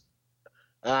humorous.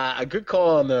 A good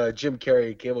call on the Jim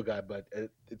Carrey Cable Guy, but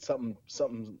it's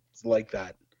something like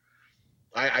that.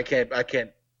 I can't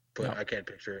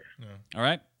picture it. All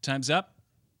right, time's up.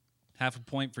 Half a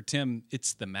point for Tim.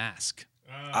 It's The Mask.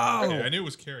 Okay. I knew it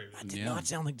was Carrey. That did not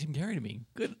sound like Jim Carrey to me.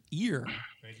 Good ear.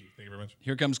 Thank you. Thank you very much.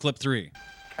 Here comes clip 3.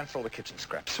 Cancel the kitchen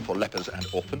scraps for lepers and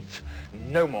orphans.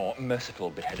 No more merciful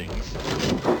beheadings.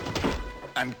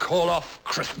 And call off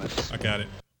Christmas. I got it.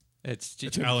 It's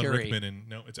It's Alan Rickman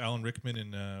it's Alan Rickman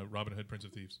in Robin Hood, Prince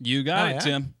of Thieves. You got it,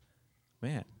 Tim.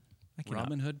 Man,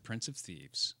 Robin Hood, Prince of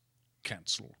Thieves.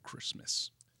 Cancel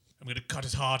Christmas. I'm going to cut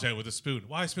his heart out with a spoon.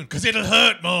 Why a spoon? Because it'll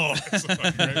hurt more. It's so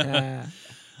fucking great.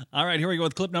 All right, here we go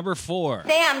with clip number 4.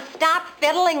 Sam, stop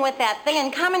fiddling with that thing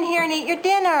and come in here and eat your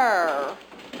dinner.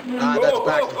 That's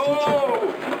Back to the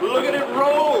Future. Look at it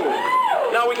roll.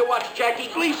 Now we can watch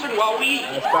Jackie Gleason while we eat.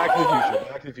 That's Back to the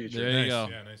Future. Back to the Future. There you go.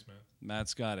 Yeah, nice, man.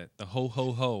 Matt's got it. The ho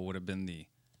ho ho would have been the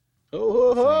Ho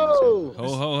ho ho! ho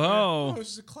ho ho. Oh,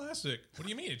 this is a classic. What do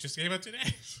you mean? It just came out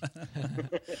today.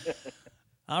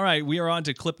 All right, we are on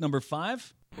to clip number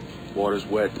 5. Water's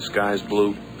wet, the sky's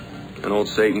blue. An old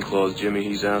Satan Claus, Jimmy,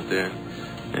 he's out there.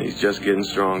 And he's just getting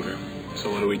stronger.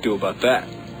 So what do we do about that?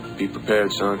 Be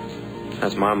prepared, son.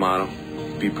 That's my motto.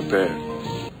 Be prepared.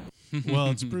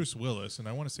 Well, it's Bruce Willis, and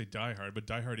I want to say Die Hard, but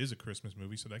Die Hard is a Christmas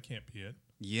movie, so that can't be it.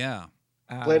 Yeah.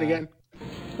 Play it again.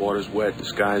 Water's wet, the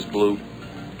sky's blue.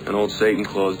 An old Satan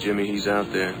Claus, Jimmy, he's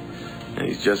out there. And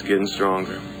he's just getting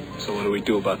stronger. So what do we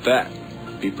do about that?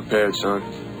 Be prepared, son.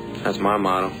 That's my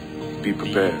motto. Be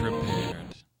prepared. Be prepared.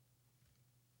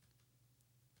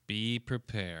 Be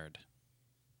prepared.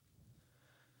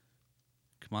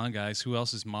 Come on, guys. Who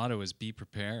else's motto is be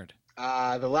prepared?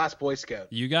 The Last Boy Scout.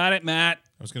 You got it, Matt.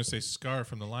 I was going to say Scar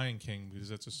from The Lion King because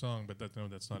that's a song, but that's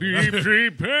not Be it.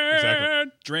 prepared.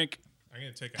 Exactly. Drink. I'm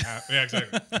going to take a half. Yeah,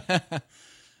 exactly.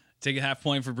 Take a half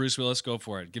point for Bruce Willis. Go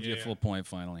for it. Give you a Yeah. full point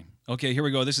finally. Okay, here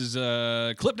we go. This is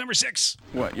clip number 6.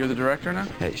 What, you're the director now?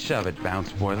 Hey, shove it,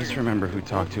 bounce boy. Let's remember who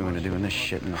talked you into doing this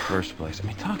shit in the first place. I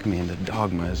mean, talking me into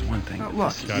dogma is one thing.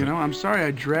 Look, I'm sorry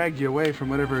I dragged you away from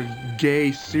whatever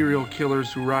gay serial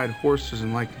killers who ride horses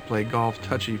and like to play golf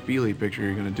touchy-feely picture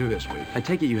you're going to do this week. I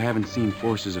take it you haven't seen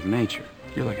Forces of Nature.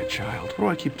 You're like a child. What do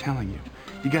I keep telling you?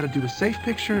 You got to do the safe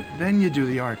picture, then you do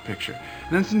the art picture.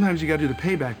 And then sometimes you got to do the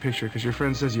payback picture because your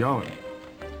friend says you owe him.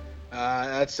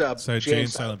 That's Jay and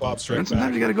Silent Bob Strike And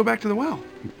sometimes you got to go back to the well.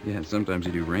 Yeah, and sometimes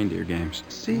you do reindeer games.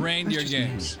 See? Reindeer That's just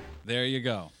games. There you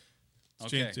go.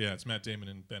 Okay. It's Matt Damon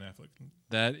and Ben Affleck.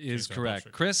 That is Jason correct.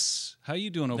 Bob Chris, how you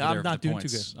doing over No, there I'm for not the doing too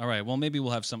points? good. All right, well, maybe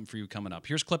we'll have something for you coming up.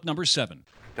 Here's clip number 7.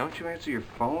 Don't you answer your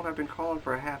phone? I've been calling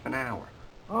for a half an hour.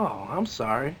 Oh, I'm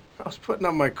sorry. I was putting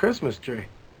up my Christmas tree.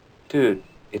 Dude,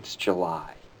 it's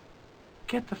July.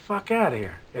 Get the fuck out of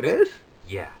here. It is?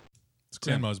 Yeah. It's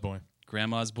Grandma's Boy.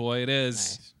 Grandma's Boy it is.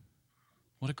 Nice.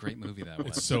 What a great movie that was.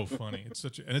 It's so funny.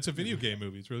 And it's a video game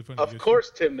movie. It's really funny. Of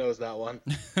course, Tim knows that one.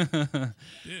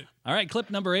 All right, clip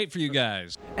number 8 for you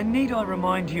guys. And need I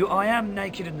remind you, I am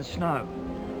naked in the snow.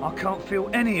 I can't feel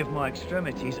any of my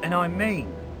extremities, and I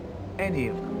mean any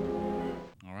of them.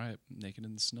 All right, Naked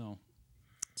in the Snow.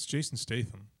 It's Jason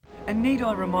Statham. And need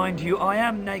I remind you, I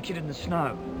am naked in the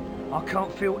snow. I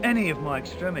can't feel any of my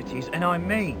extremities, and I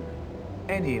mean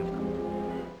any of them.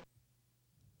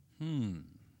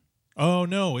 Oh,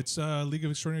 no. It's League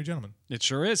of Extraordinary Gentlemen. It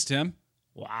sure is, Tim.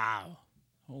 Wow.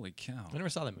 Holy cow. I never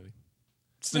saw that movie.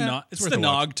 It's the, Yeah, it's worth the a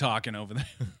watch. nog talking over there.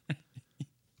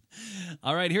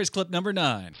 All right, here's clip number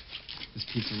 9. This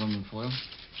piece of aluminum foil,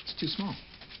 it's too small.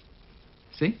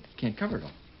 See? Can't cover it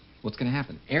all. What's going to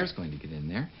happen? Air's going to get in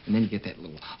there, and then you get that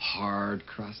little hard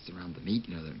crust around the meat,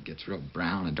 that gets real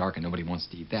brown and dark, and nobody wants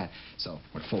to eat that. So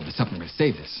we're going to fold this up, and we're going to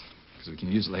save this, because we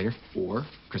can use it later. Or,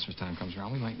 Christmas time comes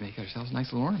around, we might make ourselves a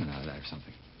nice little ornament out of that or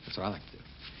something. That's what I like to do.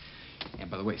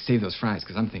 And by the way, save those fries,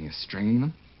 because I'm thinking of stringing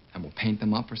them, and we'll paint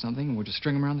them up or something, and we'll just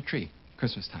string them around the tree.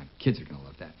 Christmas time. Kids are going to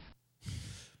love that.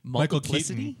 Michael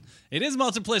Keaton. It is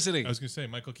Multiplicity. I was going to say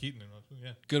Michael Keaton.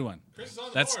 Yeah. Good one. Chris is on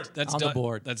the That's board. That's On the Doug,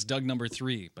 board. That's Doug number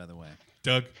 3, by the way.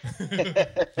 Doug.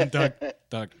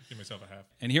 Doug. Give myself a half.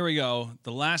 And here we go.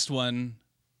 The last one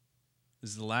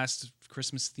is the last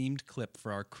Christmas-themed clip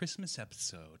for our Christmas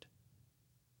episode.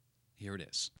 Here it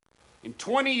is. In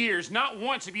 20 years, not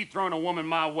once have you thrown a woman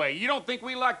my way. You don't think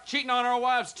we like cheating on our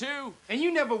wives, too? And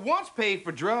you never once paid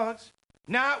for drugs.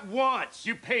 Not once.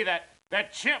 You pay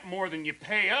that chimp more than you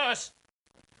pay us.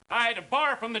 I had to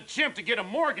borrow from the chimp to get a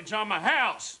mortgage on my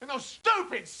house. And those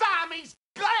stupid Siamese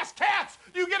glass cats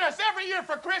you get us every year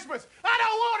for Christmas. I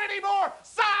don't want any more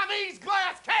Siamese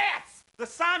glass cats. The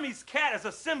Siamese cat is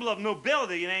a symbol of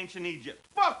nobility in ancient Egypt.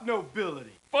 Fuck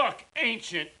nobility. Fuck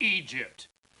ancient Egypt.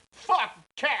 Fuck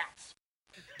cats.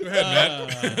 Go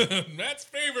ahead, Matt. Matt's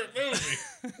favorite movie.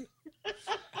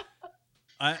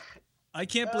 I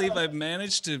can't believe I've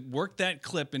managed to work that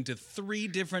clip into 3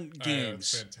 different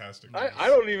games. That's fantastic. I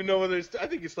don't even know whether I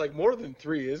think it's like more than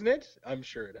 3, isn't it? I'm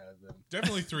sure it has them.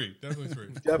 Definitely 3. Definitely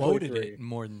 3. Quoted it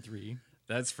more than 3.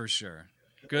 That's for sure.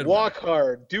 Good. Walk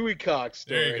Hard, Dewey Cox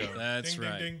story. There you go. That's ding,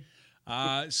 right. Ding,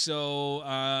 ding. So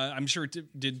I'm sure.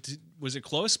 Was it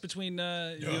close between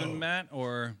you and Matt,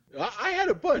 or I had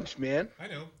a bunch, man. I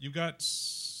know you got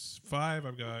 5.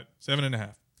 I've got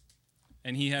 7.5.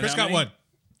 And he had. Chris how got many? 1.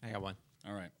 I got 1.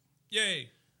 All right. Yay!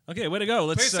 Okay, way to go.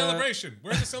 Let's play Celebration.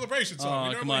 Where's the Celebration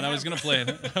song? Oh, come on! I was gonna play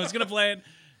it.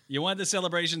 You want the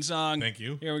Celebration song? Thank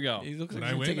you. Here we go. He looks When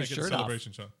like I he's win, take I his get the shirt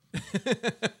Celebration song.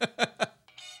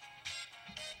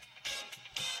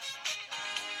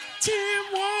 Team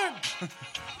won.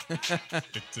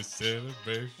 It's a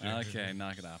celebration. Okay,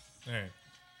 knock it off. All right.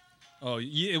 Oh,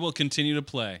 it will continue to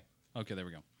play. Okay, there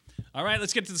we go. All right,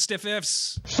 let's get to the stiff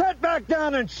ifs. Sit back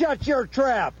down and shut your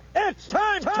trap. It's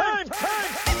time.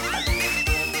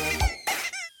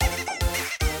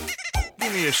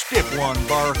 Give me a stiff one,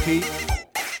 barkeep.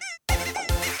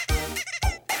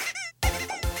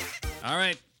 All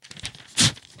right.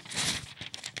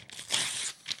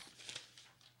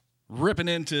 Ripping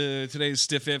into today's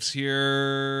stiff ifs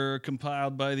here,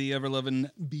 compiled by the ever-loving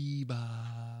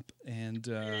Bebop and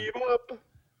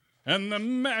the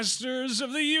Masters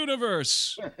of the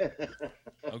Universe.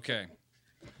 Okay.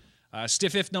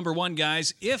 Stiff if number 1,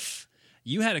 guys. If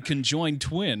you had a conjoined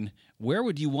twin, where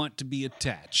would you want to be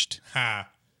attached? Ha.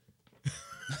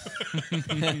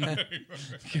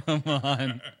 Come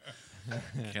on.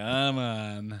 Come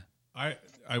on.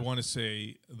 I want to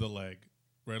say the leg.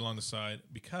 Right along the side,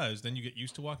 because then you get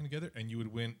used to walking together, and you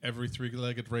would win every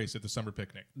 3-legged race at the summer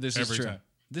picnic. This is true. Time.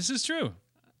 This is true.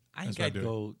 I think I'd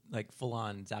go like full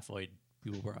on Zaphoid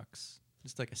Beeblebrox.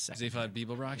 Just like a second. Zaphoid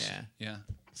Beeblebrox? Yeah.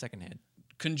 Second head.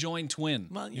 Conjoined twin.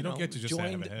 Well, you don't get to just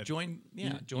have a head. Joined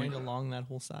along that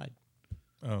whole side.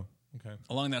 Oh, okay.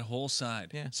 Along that whole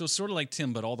side. Yeah. So sort of like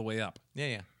Tim, but all the way up.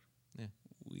 Yeah.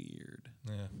 Weird.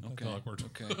 Yeah. Okay. Awkward.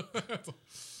 Okay.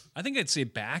 I think I'd say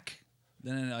back.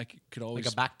 Then I could always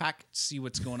like a backpack, see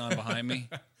what's going on behind me.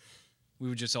 We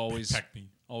would just always.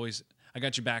 I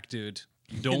got your back, dude.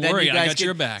 Don't worry, I got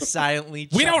your back. Silently,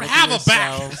 we don't have a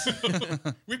back.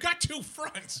 We've got 2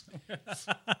 fronts.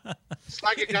 It's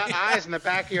like you got eyes in the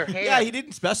back of your head. Yeah, he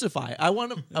didn't specify. I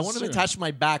want him attached to my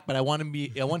back, but I want him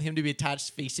to be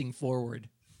attached facing forward.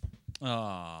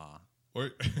 Ah.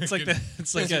 It's like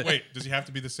wait, does he have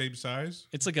to be the same size?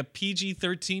 It's like a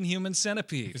PG-13 human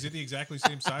centipede. Is it the exactly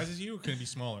same size as you, or can it be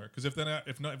smaller? Because if you're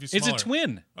smaller, it's a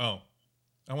twin. Oh,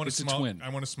 I want it's a twin. I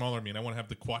want a smaller me, and I want to have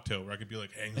the quato where I could be like,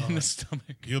 hang on, in the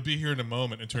stomach. He'll be here in a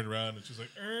moment, and turn around, and she's like,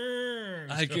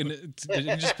 I can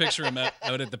just picture him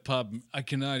out at the pub. I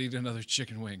cannot eat another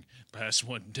chicken wing. Pass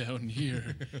one down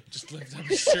here. Just lift up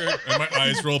his shirt. And my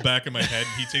eyes roll back in my head,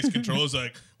 and he takes control. He's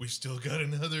like, we still got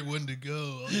another one to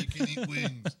go. All you can eat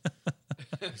wings.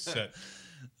 Set.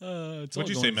 What'd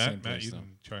you say, Matt? Matt, you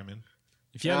can chime in.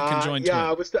 If you had a conjoined twin.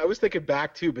 I was thinking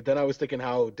back too, but then I was thinking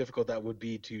how difficult that would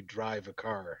be to drive a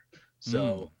car.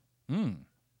 So,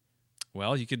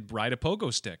 well, you could ride a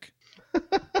pogo stick.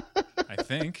 I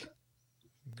think.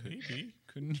 Maybe.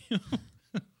 Couldn't you?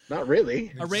 Not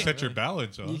really. Set your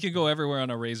balance on. You could go everywhere on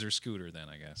a Razor scooter then,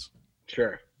 I guess.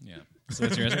 Sure. Yeah. So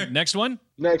that's your answer. Next one?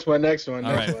 Next one.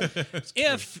 All right.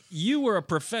 If you were a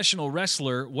professional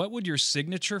wrestler, what would your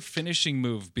signature finishing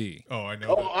move be? Oh, I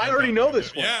know. Oh, I already know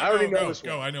this one. Yeah, I already know this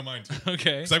one. Go. I know mine too.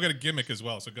 Okay. Because I've got a gimmick as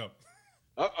well, so go.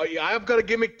 Oh, yeah, I've got a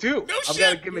gimmick too. I've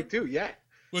got a gimmick too. Yeah.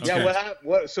 What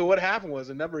happened was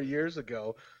a number of years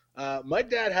ago, my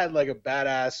dad had like a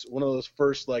badass, one of those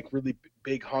first like really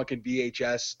big honking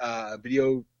VHS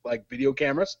video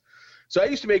cameras. So I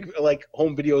used to make like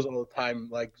home videos all the time,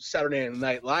 like Saturday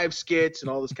Night Live skits and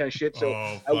all this kind of shit.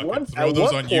 So throw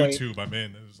those on YouTube. I'm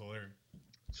in. It was hilarious.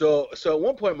 So at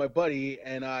one point, my buddy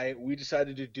and we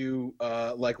decided to do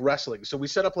like wrestling. So we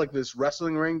set up like this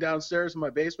wrestling ring downstairs in my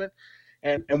basement,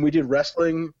 and we did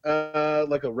wrestling,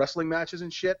 like wrestling matches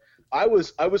and shit. I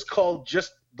was called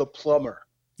just the plumber.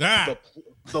 Ah.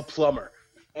 The plumber.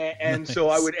 And so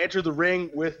I would enter the ring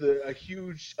with a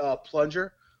huge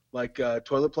plunger, like a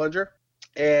toilet plunger.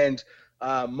 And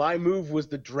my move was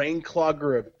the Drain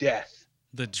Clogger of Death.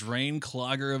 The Drain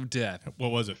Clogger of Death.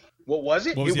 What was it? What was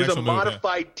it? What was It was the a actual move,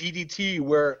 modified DDT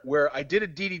where I did a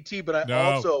DDT, but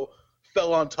I also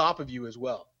fell on top of you as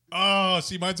well. Oh,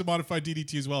 see, mine's a modified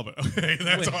DDT as well, but okay,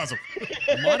 that's Wait. awesome.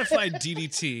 Modified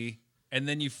DDT, and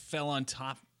then you fell on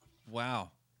top.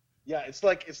 Wow. Yeah, it's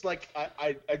like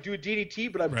I do a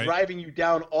DDT, but I'm Right. driving you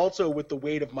down also with the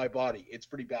weight of my body. It's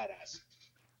pretty badass.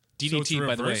 DDT, a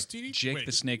by the way, reverse DDT? Jake Wait.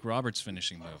 the Snake Roberts'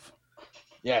 finishing move.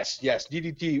 Yes,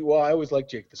 DDT. Well, I always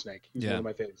liked Jake the Snake. He's one of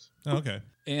my favorites. Oh, okay.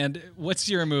 And what's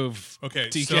your move? Okay,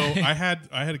 TK? so I had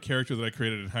a character that I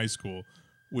created in high school,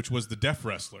 which was the deaf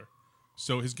wrestler.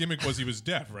 So his gimmick was he was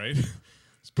deaf, right?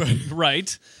 But, right.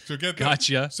 So get that.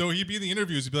 Gotcha. So he'd be in the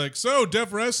interviews. He'd be like, "So,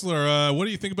 deaf wrestler, what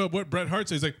do you think about what Bret Hart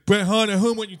says?" He's like, "Bret Hart, I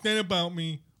heard what you said about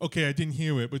me. Okay, I didn't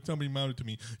hear it, but somebody mounted to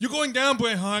me. You're going down,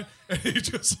 Bret Hart." And he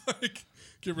just like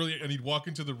get really, and he'd walk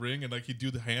into the ring and like he'd do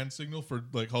the hand signal for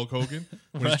like Hulk Hogan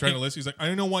when he's trying to listen. He's like, "I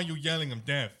don't know why you're yelling. I'm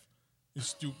deaf.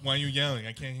 Why are you yelling?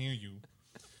 I can't hear you."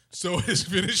 So his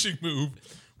finishing move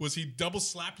was he'd double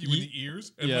slap you in the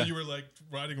ears, and when you were like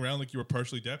riding around like you were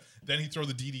partially deaf, then he'd throw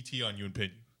the DDT on you and pin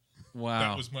you. Wow.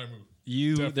 That was my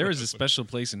move. There is a special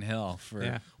place in hell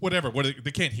for Whatever.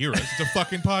 They can't hear us. It's a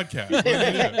fucking podcast. What are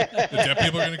they gonna do? The deaf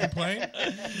people are going to complain?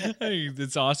 Hey,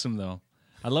 it's awesome though.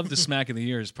 I love the smack in the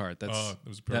ears part. That was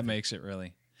that perfect. makes it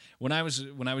really. When I was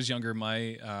younger,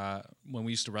 my when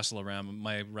we used to wrestle around,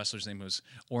 my wrestler's name was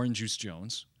Orange Juice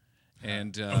Jones,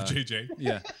 and JJ.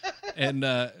 Yeah, and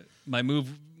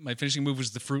my finishing move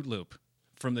was the Fruit Loop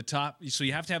from the top. So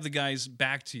you have to have the guys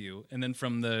back to you, and then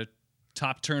from the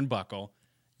top turnbuckle,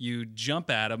 you jump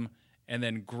at them and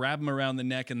then grab them around the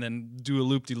neck and then do a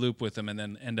loop-de-loop with them and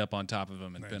then end up on top of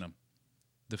them and pin them.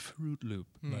 The Fruit Loop.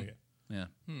 Like it. Yeah.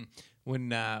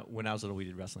 When I was little, we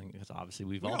did wrestling because obviously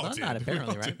we've all all done did. that. We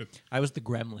Apparently, all right? did. I was the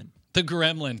Gremlin. The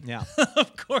Gremlin. Yeah.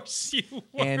 Of course you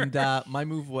were. And my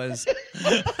move was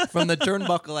from the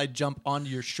turnbuckle, I'd jump onto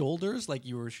your shoulders like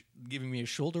you were giving me a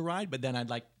shoulder ride, but then I'd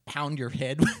like pound your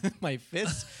head with my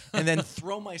fists and then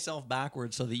throw myself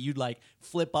backwards so that you'd like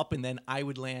flip up and then I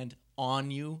would land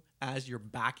on you as your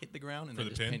back hit the ground. And For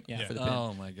then the just pin? Yeah, Yeah. for the pin.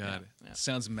 Oh my God. Yeah.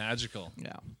 Sounds magical.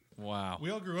 Yeah. Wow. We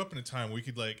all grew up in a time where we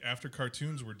could like after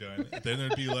cartoons were done, then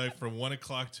it'd be like from 1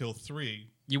 o'clock till 3.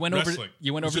 You went wrestling. over.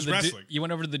 You went It was over just the. wrestling. You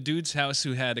went over to the dude's house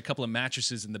who had a couple of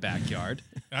mattresses in the backyard.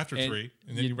 After 3,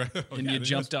 and then you then you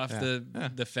jumped off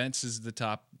the fences, the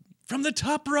top from the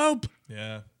top rope.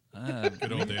 Yeah. Ah,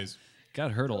 Good old days.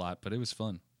 Got hurt a lot, but it was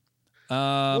fun.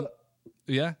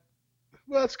 Yeah.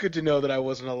 Well, that's good to know that I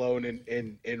wasn't alone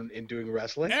in doing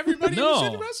wrestling. Everybody No. was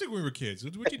into wrestling when we were kids.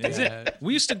 What you do? That's it.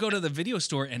 We used to go to the video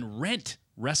store and rent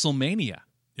WrestleMania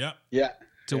Yeah. Yeah.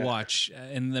 to watch,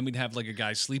 and then we'd have like a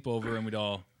guy sleepover, and we'd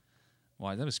all.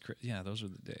 Wow, that was yeah. Those were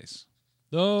the days.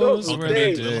 Those were the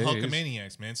days. Little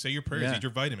Hulkamaniacs, man. Say your prayers. Yeah. Eat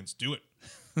your vitamins. Do it.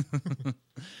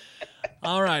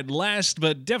 All right, last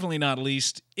but definitely not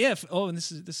least, and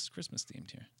this is Christmas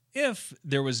themed here. If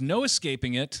there was no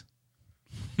escaping it,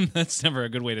 that's never a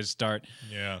good way to start.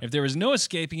 Yeah. If there was no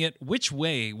escaping it, which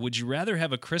way would you rather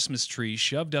have a Christmas tree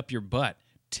shoved up your butt?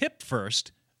 Tip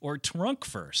first or trunk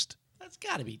first? That's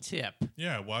got to be tip.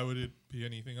 Yeah. Why would it be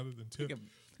anything other than tip?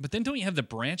 But then don't you have the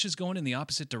branches going in the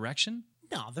opposite direction?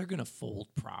 No, they're going to fold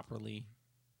properly.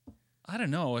 I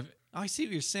don't know. I see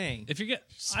what you're saying. If you get,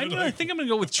 Sounded I like- think I'm going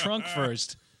to go with trunk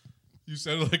first. You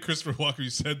sounded like Christopher Walker. You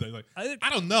said that. Like, I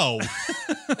don't know.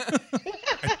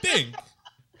 I think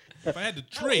if I had the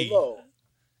tree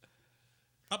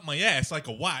up my ass like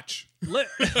a watch.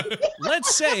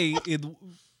 Let's say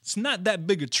it's not that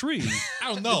big a tree.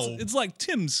 I don't know. It's like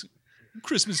Tim's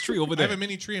Christmas tree over I there. have a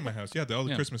mini tree in my house. Yeah, all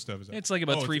the Yeah. Christmas stuff is up. It's like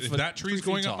about 3 if foot. that 3 tree's feet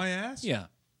going tall. up my ass? Yeah.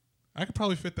 I could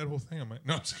probably fit that whole thing on my...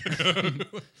 No, I'm just kidding.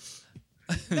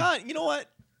 No, you know what?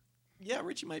 Yeah,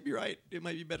 Richie might be right. It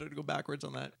might be better to go backwards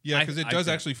on that. Yeah, because it does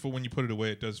think- actually, when you put it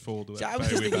away, it does fold See, I was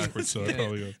just way thinking- backwards. So I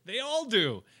probably... They all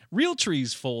do. Real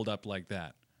trees fold up like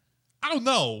that. I don't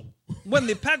know. When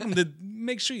they pack them, to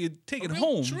make sure you take it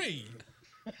home. Tree.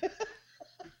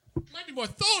 Might be more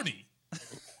thorny.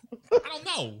 I don't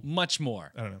know. Much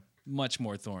more. I don't know. Much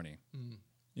more thorny.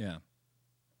 Yeah.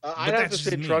 I'd But have to that's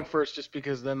say just me. trunk first, just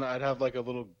because then I'd have like a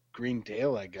little green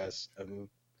tail, I guess. I mean,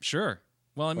 Sure.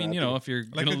 Well, I mean, you know, if you're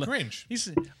Like gonna a Grinch.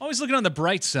 he's always looking on the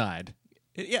bright side.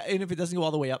 Yeah, and if it doesn't go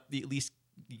all the way up, at least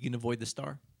you can avoid the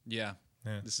star. Yeah.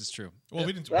 Yeah. This is true. Well,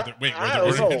 we didn't... I Are there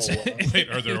don't know. ornaments? Wait,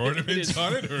 are there ornaments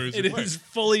on it? Or is It it what? is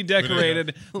fully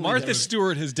decorated. Fully Martha decorated.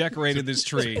 Stewart has decorated this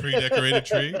tree. Pre-decorated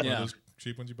tree? One of Yeah. those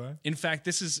cheap ones you buy. In fact,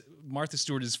 this is Martha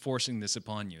Stewart is forcing this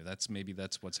upon you. That's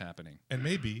what's happening. And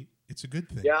maybe it's a good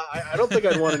thing. Yeah, I don't think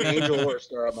I'd want an angel or a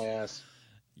star up my ass.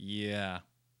 Yeah.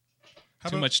 How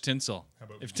Too about- much tinsel. how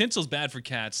about- If tinsel's bad for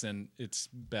cats, then it's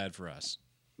bad for us.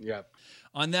 Yeah.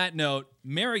 On that note,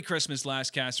 Merry Christmas,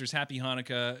 Last Casters. Happy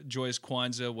Hanukkah, joyous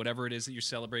Kwanzaa, whatever it is that you're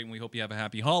celebrating. We hope you have a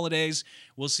happy holidays.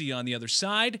 We'll see you on the other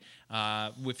side.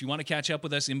 If you want to catch up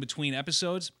with us in between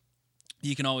episodes,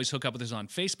 you can always hook up with us on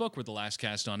Facebook. We're The Last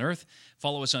Cast on Earth.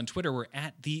 Follow us on Twitter. We're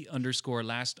at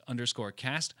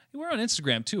 @the_last_cast. We're on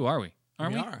Instagram too, are we?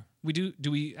 Aren't we? We are. We do. Do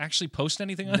we actually post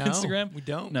anything on No, Instagram? we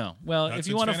don't. No. Well, Not if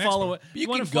you since want to Fan follow Expo. it, You you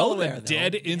want can to go follow there, a though.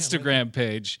 dead Yeah, Instagram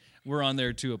page, we're on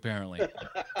there too, apparently.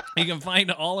 You can find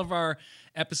all of our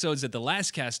episodes at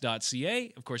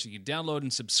thelastcast.ca. Of course, you can download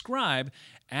and subscribe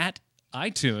at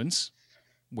iTunes,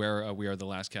 where we are The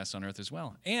Last Cast on Earth as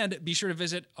well. And be sure to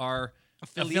visit our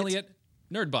affiliate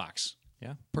Nerdbox.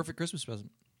 Yeah, perfect Christmas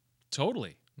present.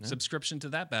 Totally. Subscription to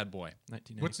that bad boy.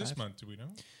 1995. What's this month? Do we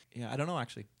know? Yeah, I don't know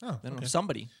actually. Oh, I don't know. okay.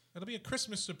 Somebody. That'll be a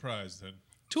Christmas surprise then.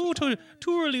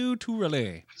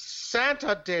 Tourally.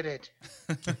 Santa did it.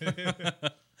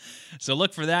 So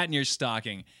look for that in your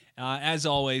stocking. As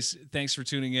always, thanks for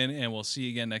tuning in, and we'll see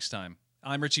you again next time.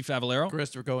 I'm Richie Favalero.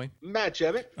 Christopher Coey. Matt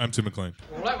Jevitt. I'm Tim McLean.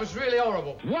 Well, that was really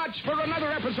horrible. Watch for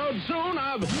another episode soon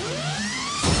of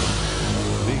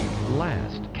The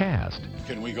Last Cast.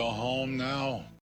 Can we go home now?